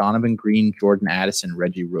 29, or Donovan Green, Jordan Addison,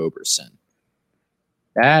 Reggie Roberson.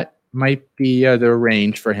 That might be the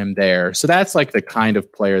range for him there. So that's like the kind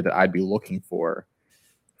of player that I'd be looking for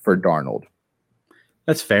Darnold.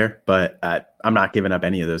 That's fair, but I'm not giving up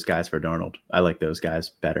any of those guys for Darnold. I like those guys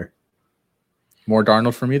better. More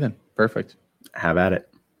Darnold for me then. Perfect. Have at it.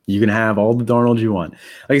 You can have all the Darnold you want.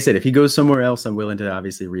 Like I said, if he goes somewhere else, I'm willing to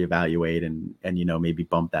obviously reevaluate and maybe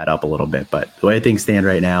bump that up a little bit. But the way things stand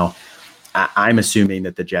right now, I'm assuming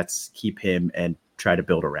that the Jets keep him and try to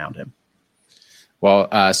build around him.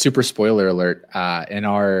 Well, super spoiler alert. In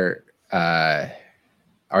our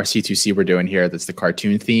C2C we're doing here, that's the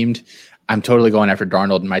cartoon themed. I'm totally going after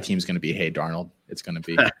Darnold, and my team's going to be, hey, Darnold. It's going to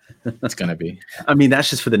be. It's going to be. I mean, that's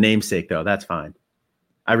just for the namesake, though. That's fine.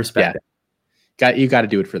 I respect it. You got to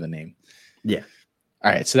do it for the name. Yeah.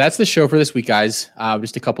 All right. So that's the show for this week, guys.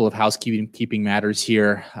 Just a couple of housekeeping matters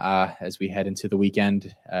here as we head into the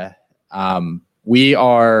weekend. We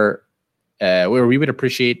would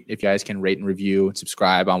appreciate if you guys can rate and review and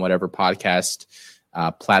subscribe on whatever podcast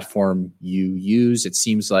platform you use. It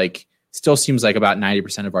still seems like about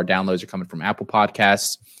 90% of our downloads are coming from Apple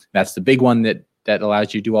Podcasts. That's the big one that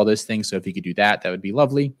allows you to do all those things. So if you could do that, that would be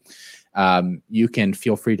lovely. You can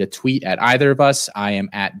feel free to tweet at either of us. I am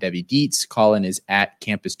at Debbie Dietz. Colin is at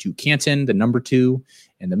Campus2 Canton, the number 2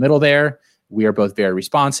 in the middle there. We are both very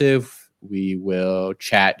responsive. We will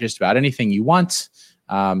chat just about anything you want.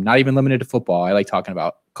 Not even limited to football. I like talking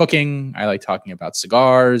about cooking. I like talking about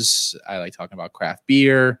cigars. I like talking about craft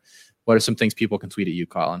beer. What are some things people can tweet at you,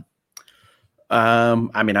 Colin?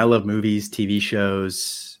 I mean, I love movies, TV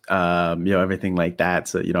shows, everything like that.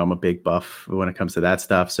 So, I'm a big buff when it comes to that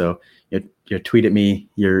stuff. So you tweet at me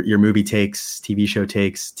your movie takes, TV show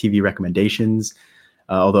takes, TV recommendations.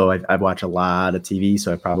 Although I've watched a lot of TV,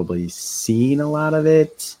 so I've probably seen a lot of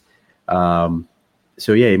it.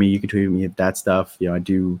 So yeah, I mean, you can tweet at me at that stuff.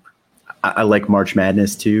 I like March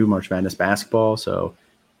Madness too, March Madness basketball. So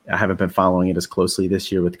I haven't been following it as closely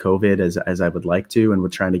this year with COVID as I would like to. And we're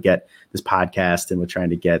trying to get this podcast and we're trying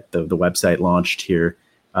to get the website launched here,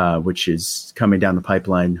 which is coming down the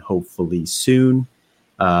pipeline hopefully soon.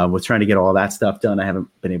 We're trying to get all that stuff done. I haven't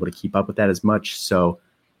been able to keep up with that as much. So,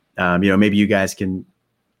 maybe you guys can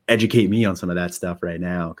educate me on some of that stuff right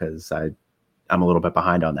now because I'm a little bit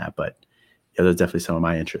behind on that. But there's definitely some of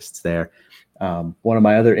my interests there. One of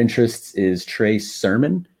my other interests is Trey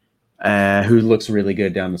Sermon. Who looks really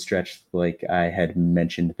good down the stretch, like I had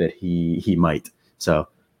mentioned that he might. So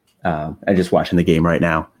I'm just watching the game right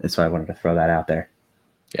now, and so I wanted to throw that out there.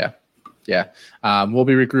 Yeah. We'll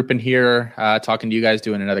be regrouping here, talking to you guys,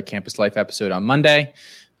 doing another Campus Life episode on Monday.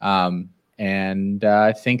 And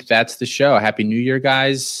I think that's the show. Happy New Year,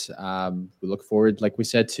 guys. We look forward, like we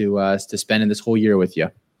said, to spending this whole year with you.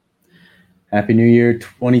 Happy New Year.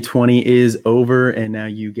 2020 is over, and now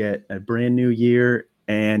you get a brand new year.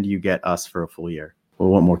 And you get us for a full year. Well,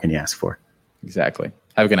 what more can you ask for? Exactly.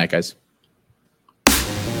 Have a good night, guys.